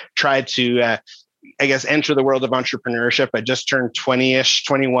first tried to, enter the world of entrepreneurship. I just turned 20-ish,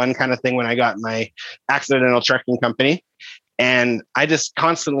 21 kind of thing when I got my accidental trucking company. And I just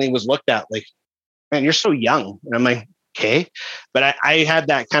constantly was looked at like, man, you're so young. And I'm like, okay. But I had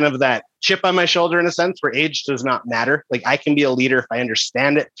that kind of that chip on my shoulder in a sense where age does not matter. Like I can be a leader if I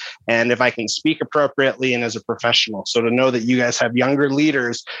understand it and if I can speak appropriately and as a professional. So to know that you guys have younger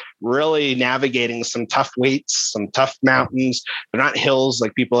leaders really navigating some tough weights, some tough mountains. They're not hills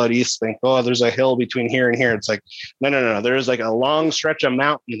like people at East think, oh, there's a hill between here and here. It's like, no. There's like a long stretch of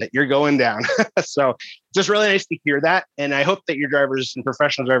mountain that you're going down. So just really nice to hear that. And I hope that your drivers and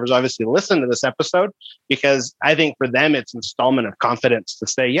professional drivers obviously listen to this episode, because I think for them, it's installment of confidence to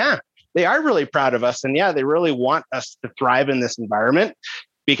say, yeah, they are really proud of us. And yeah, they really want us to thrive in this environment.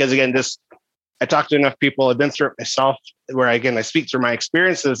 Because again, I talked to enough people, I've been through it myself, where again, I speak through my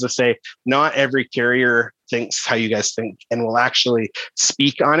experiences to say, not every carrier thinks how you guys think and will actually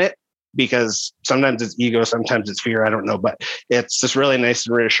speak on it, because sometimes it's ego, sometimes it's fear. I don't know, but it's just really nice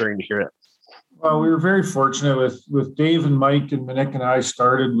and reassuring to hear it. Well, we were very fortunate with Dave and Mike and Minik and I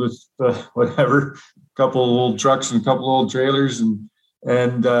started with a couple of old trucks and a couple of old trailers,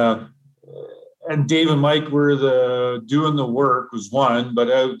 and Dave and Mike were doing the work was one,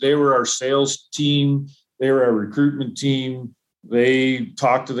 but they were our sales team. They were our recruitment team. They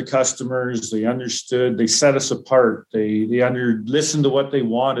talked to the customers. They understood. They set us apart. They listened to what they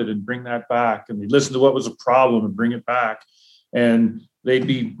wanted and bring that back. And they listened to what was a problem and bring it back. And they'd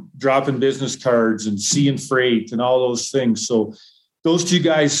be dropping business cards and seeing freight and all those things. So those two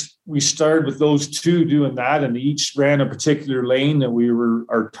guys, we started with those two doing that, and they each ran a particular lane that we were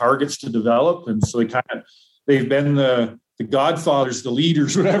our targets to develop. And so they've been the godfathers, the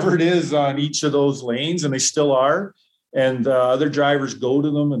leaders, whatever it is, on each of those lanes, and they still are. And other drivers go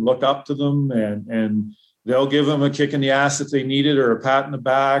to them and look up to them, and they'll give them a kick in the ass if they need it, or a pat in the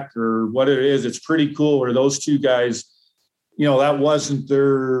back, or what it is. It's pretty cool where those two guys, that wasn't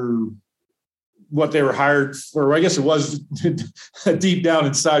what they were hired for. I guess it was deep down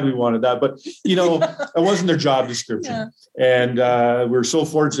inside we wanted that, but it wasn't their job description. Yeah. And we're so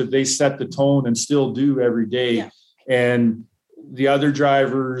fortunate they set the tone and still do every day. Yeah. And the other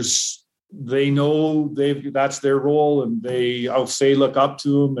drivers, they know that's their role, and I'll say look up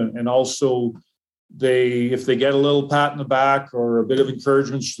to them, and also if they get a little pat in the back or a bit of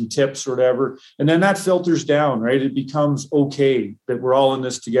encouragement, some tips or whatever, and then that filters down, right? It becomes okay that we're all in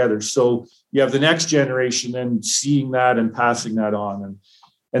this together. So you have the next generation then seeing that and passing that on.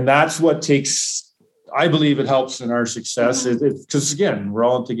 And that's what I believe it helps in our success, because again, we're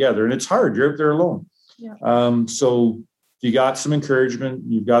all together, and it's hard. You're out there alone. Yeah. So you got some encouragement,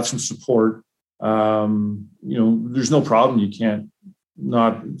 you've got some support, there's no problem you can't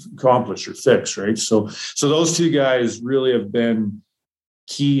not accomplish or fix, right? So those two guys really have been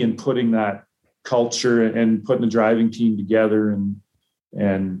key in putting that culture and putting the driving team together, and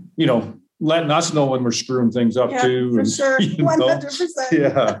letting us know when we're screwing things up too. For sure, 100%.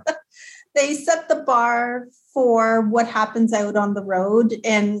 Yeah. They set the bar for what happens out on the road,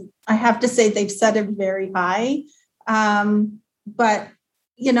 and I have to say they've set it very high. But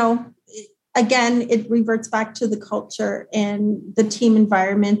again, it reverts back to the culture and the team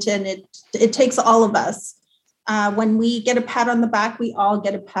environment, and it takes all of us. When we get a pat on the back, we all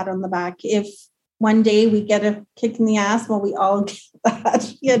get a pat on the back. If one day we get a kick in the ass, well, we all get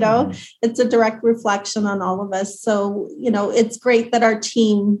that, It's a direct reflection on all of us. So, it's great that our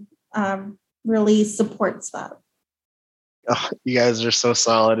team really supports that. Oh, you guys are so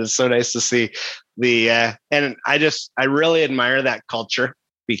solid. It's so nice to see and I really admire that culture,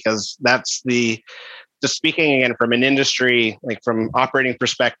 because that's just speaking again from an industry, like from operating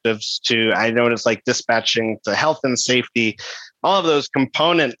perspectives to, I notice like dispatching to health and safety, all of those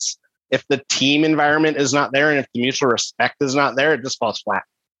components. If the team environment is not there and if the mutual respect is not there, it just falls flat.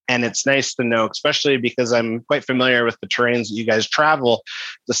 And it's nice to know, especially because I'm quite familiar with the terrains that you guys travel,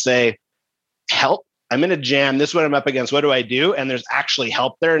 to say, help. I'm in a jam. This is what I'm up against. What do I do? And there's actually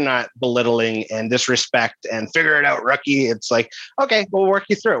help there, not belittling and disrespect and figure it out, rookie. It's like, okay, we'll work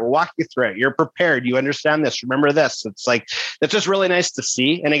you through it. We'll walk you through it. You're prepared. You understand this. Remember this. It's like, that's just really nice to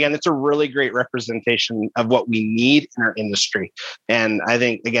see. And again, it's a really great representation of what we need in our industry. And I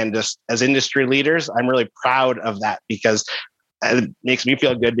think, again, just as industry leaders, I'm really proud of that, because it makes me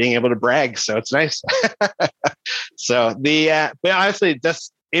feel good being able to brag. So it's nice. So but honestly,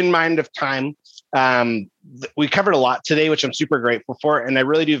 just in mind of time, we covered a lot today, which I'm super grateful for. And I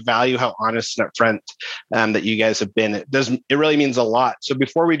really do value how honest and upfront that you guys have been. It really means a lot. So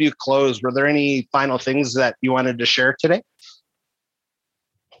before we do close, were there any final things that you wanted to share today?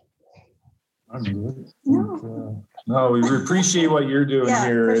 No, we appreciate what you're doing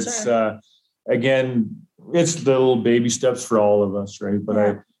here. It's again, it's the little baby steps for all of us, right?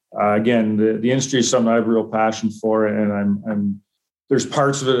 But again, the industry is something I have real passion for, and I'm there's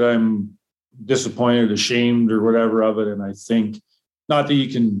parts of it I'm disappointed, ashamed, or whatever of it. And I think not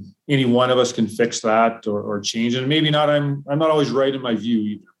that any one of us can fix that or change it. And maybe not, I'm not always right in my view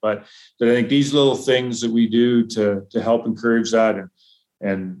either, but that I think these little things that we do to help encourage that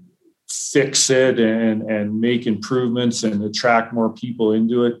and fix it and make improvements and attract more people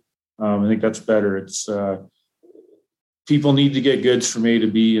into it. I think that's better. It's people need to get goods from A to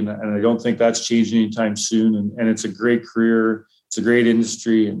B, and I don't think that's changing anytime soon. And it's a great career. It's a great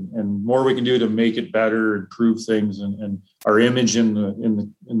industry, and more we can do to make it better, improve things, and our image in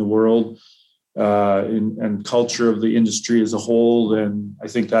the world, and culture of the industry as a whole. Then I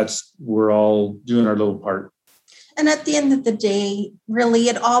think we're all doing our little part. And at the end of the day, really,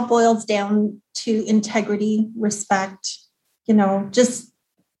 it all boils down to integrity, respect. Just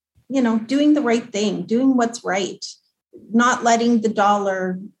doing the right thing, doing what's right, not letting the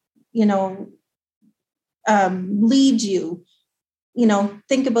dollar, lead you.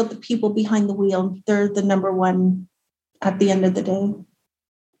 Think about the people behind the wheel. They're the number one at the end of the day.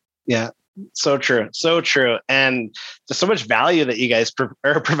 Yeah, so true. So true. And just so much value that you guys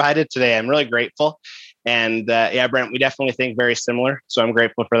provided today. I'm really grateful. And Brent, we definitely think very similar. So I'm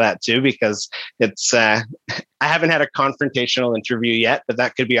grateful for that too, because it's, I haven't had a confrontational interview yet, but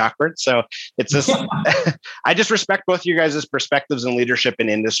that could be awkward. So it's just, I just respect both you guys' perspectives and leadership in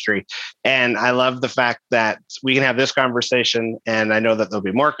industry. And I love the fact that we can have this conversation, and I know that there'll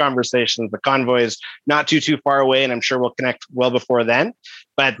be more conversations. The convoy is not too far away, and I'm sure we'll connect well before then.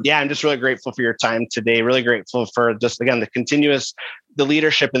 But yeah, I'm just really grateful for your time today. Really grateful for just, again, the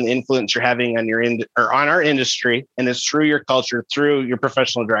leadership and the influence you're having on on our industry, and it's through your culture, through your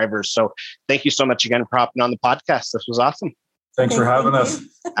professional drivers. So thank you so much again for hopping on the podcast. This was awesome. Thanks for having us.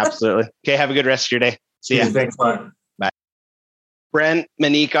 Absolutely. Okay. Have a good rest of your day. See ya. Thanks. Bye. Brent,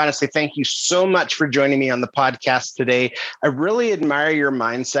 Monique, honestly, thank you so much for joining me on the podcast today. I really admire your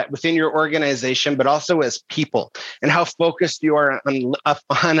mindset within your organization, but also as people, and how focused you are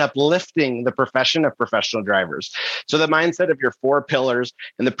on uplifting the profession of professional drivers. So the mindset of your 4 pillars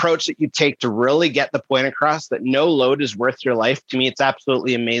and the approach that you take to really get the point across that no load is worth your life, to me, it's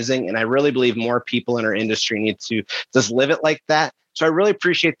absolutely amazing. And I really believe more people in our industry need to just live it like that. So I really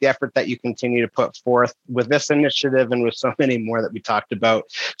appreciate the effort that you continue to put forth with this initiative and with so many more that we talked about.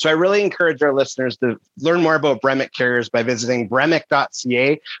 So I really encourage our listeners to learn more about Bremick Carriers by visiting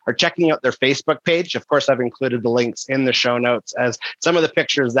bremick.ca or checking out their Facebook page. Of course, I've included the links in the show notes, as some of the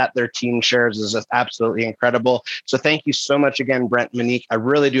pictures that their team shares is just absolutely incredible. So thank you so much again, Brent, Monique. I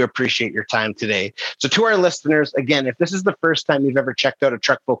really do appreciate your time today. So to our listeners, again, if this is the first time you've ever checked out a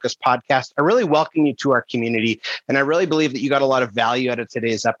Truck Focus podcast, I really welcome you to our community. And I really believe that you got a lot of value out of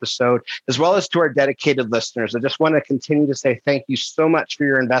today's episode, as well as to our dedicated listeners. I just want to continue to say thank you so much for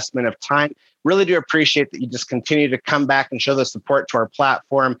your investment of time. Really do appreciate that you just continue to come back and show the support to our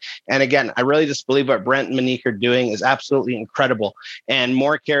platform. And again, I really just believe what Brent and Monique are doing is absolutely incredible. And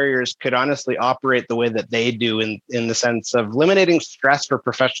more carriers could honestly operate the way that they do in the sense of eliminating stress for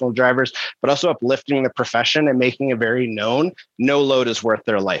professional drivers, but also uplifting the profession and making it very known. No load is worth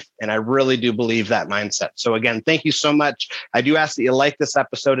their life. And I really do believe that mindset. So again, thank you so much. I do ask that you like this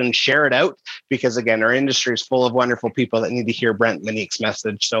episode and share it out, because again, our industry is full of wonderful people that need to hear Brent and Monique's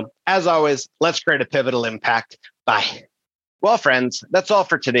message. So as always, let's create a pivotal impact. Bye. Well, friends, that's all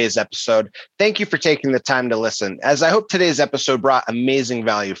for today's episode. Thank you for taking the time to listen, as I hope today's episode brought amazing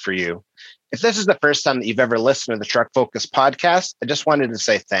value for you. If this is the first time that you've ever listened to the Truck Focus podcast, I just wanted to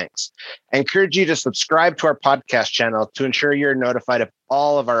say thanks. I encourage you to subscribe to our podcast channel to ensure you're notified of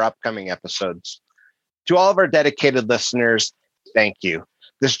all of our upcoming episodes. To all of our dedicated listeners, thank you.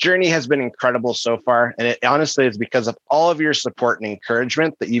 This journey has been incredible so far, and it honestly is because of all of your support and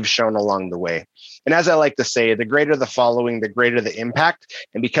encouragement that you've shown along the way. And as I like to say, the greater the following, the greater the impact.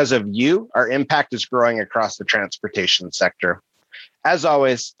 And because of you, our impact is growing across the transportation sector. As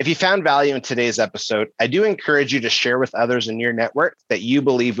always, if you found value in today's episode, I do encourage you to share with others in your network that you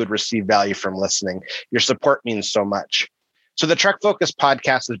believe would receive value from listening. Your support means so much. So the Truck Focus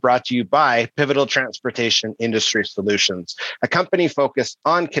podcast is brought to you by Pivotal Transportation Industry Solutions, a company focused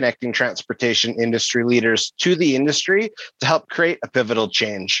on connecting transportation industry leaders to the industry to help create a pivotal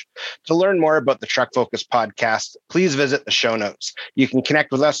change. To learn more about the Truck Focus podcast, please visit the show notes. You can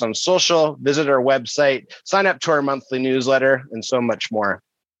connect with us on social, visit our website, sign up to our monthly newsletter, and so much more.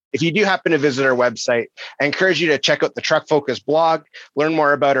 If you do happen to visit our website, I encourage you to check out the Truck Focus blog, learn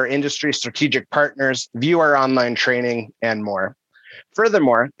more about our industry strategic partners, view our online training, and more.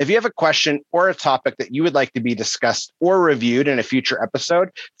 Furthermore, if you have a question or a topic that you would like to be discussed or reviewed in a future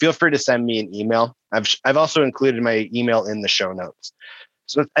episode, feel free to send me an email. I've also included my email in the show notes.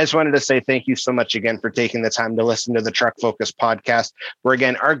 So I just wanted to say thank you so much again for taking the time to listen to the Truck Focus podcast, where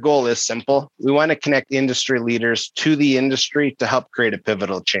again, our goal is simple. We want to connect industry leaders to the industry to help create a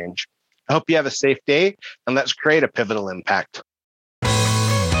pivotal change. I hope you have a safe day, and let's create a pivotal impact.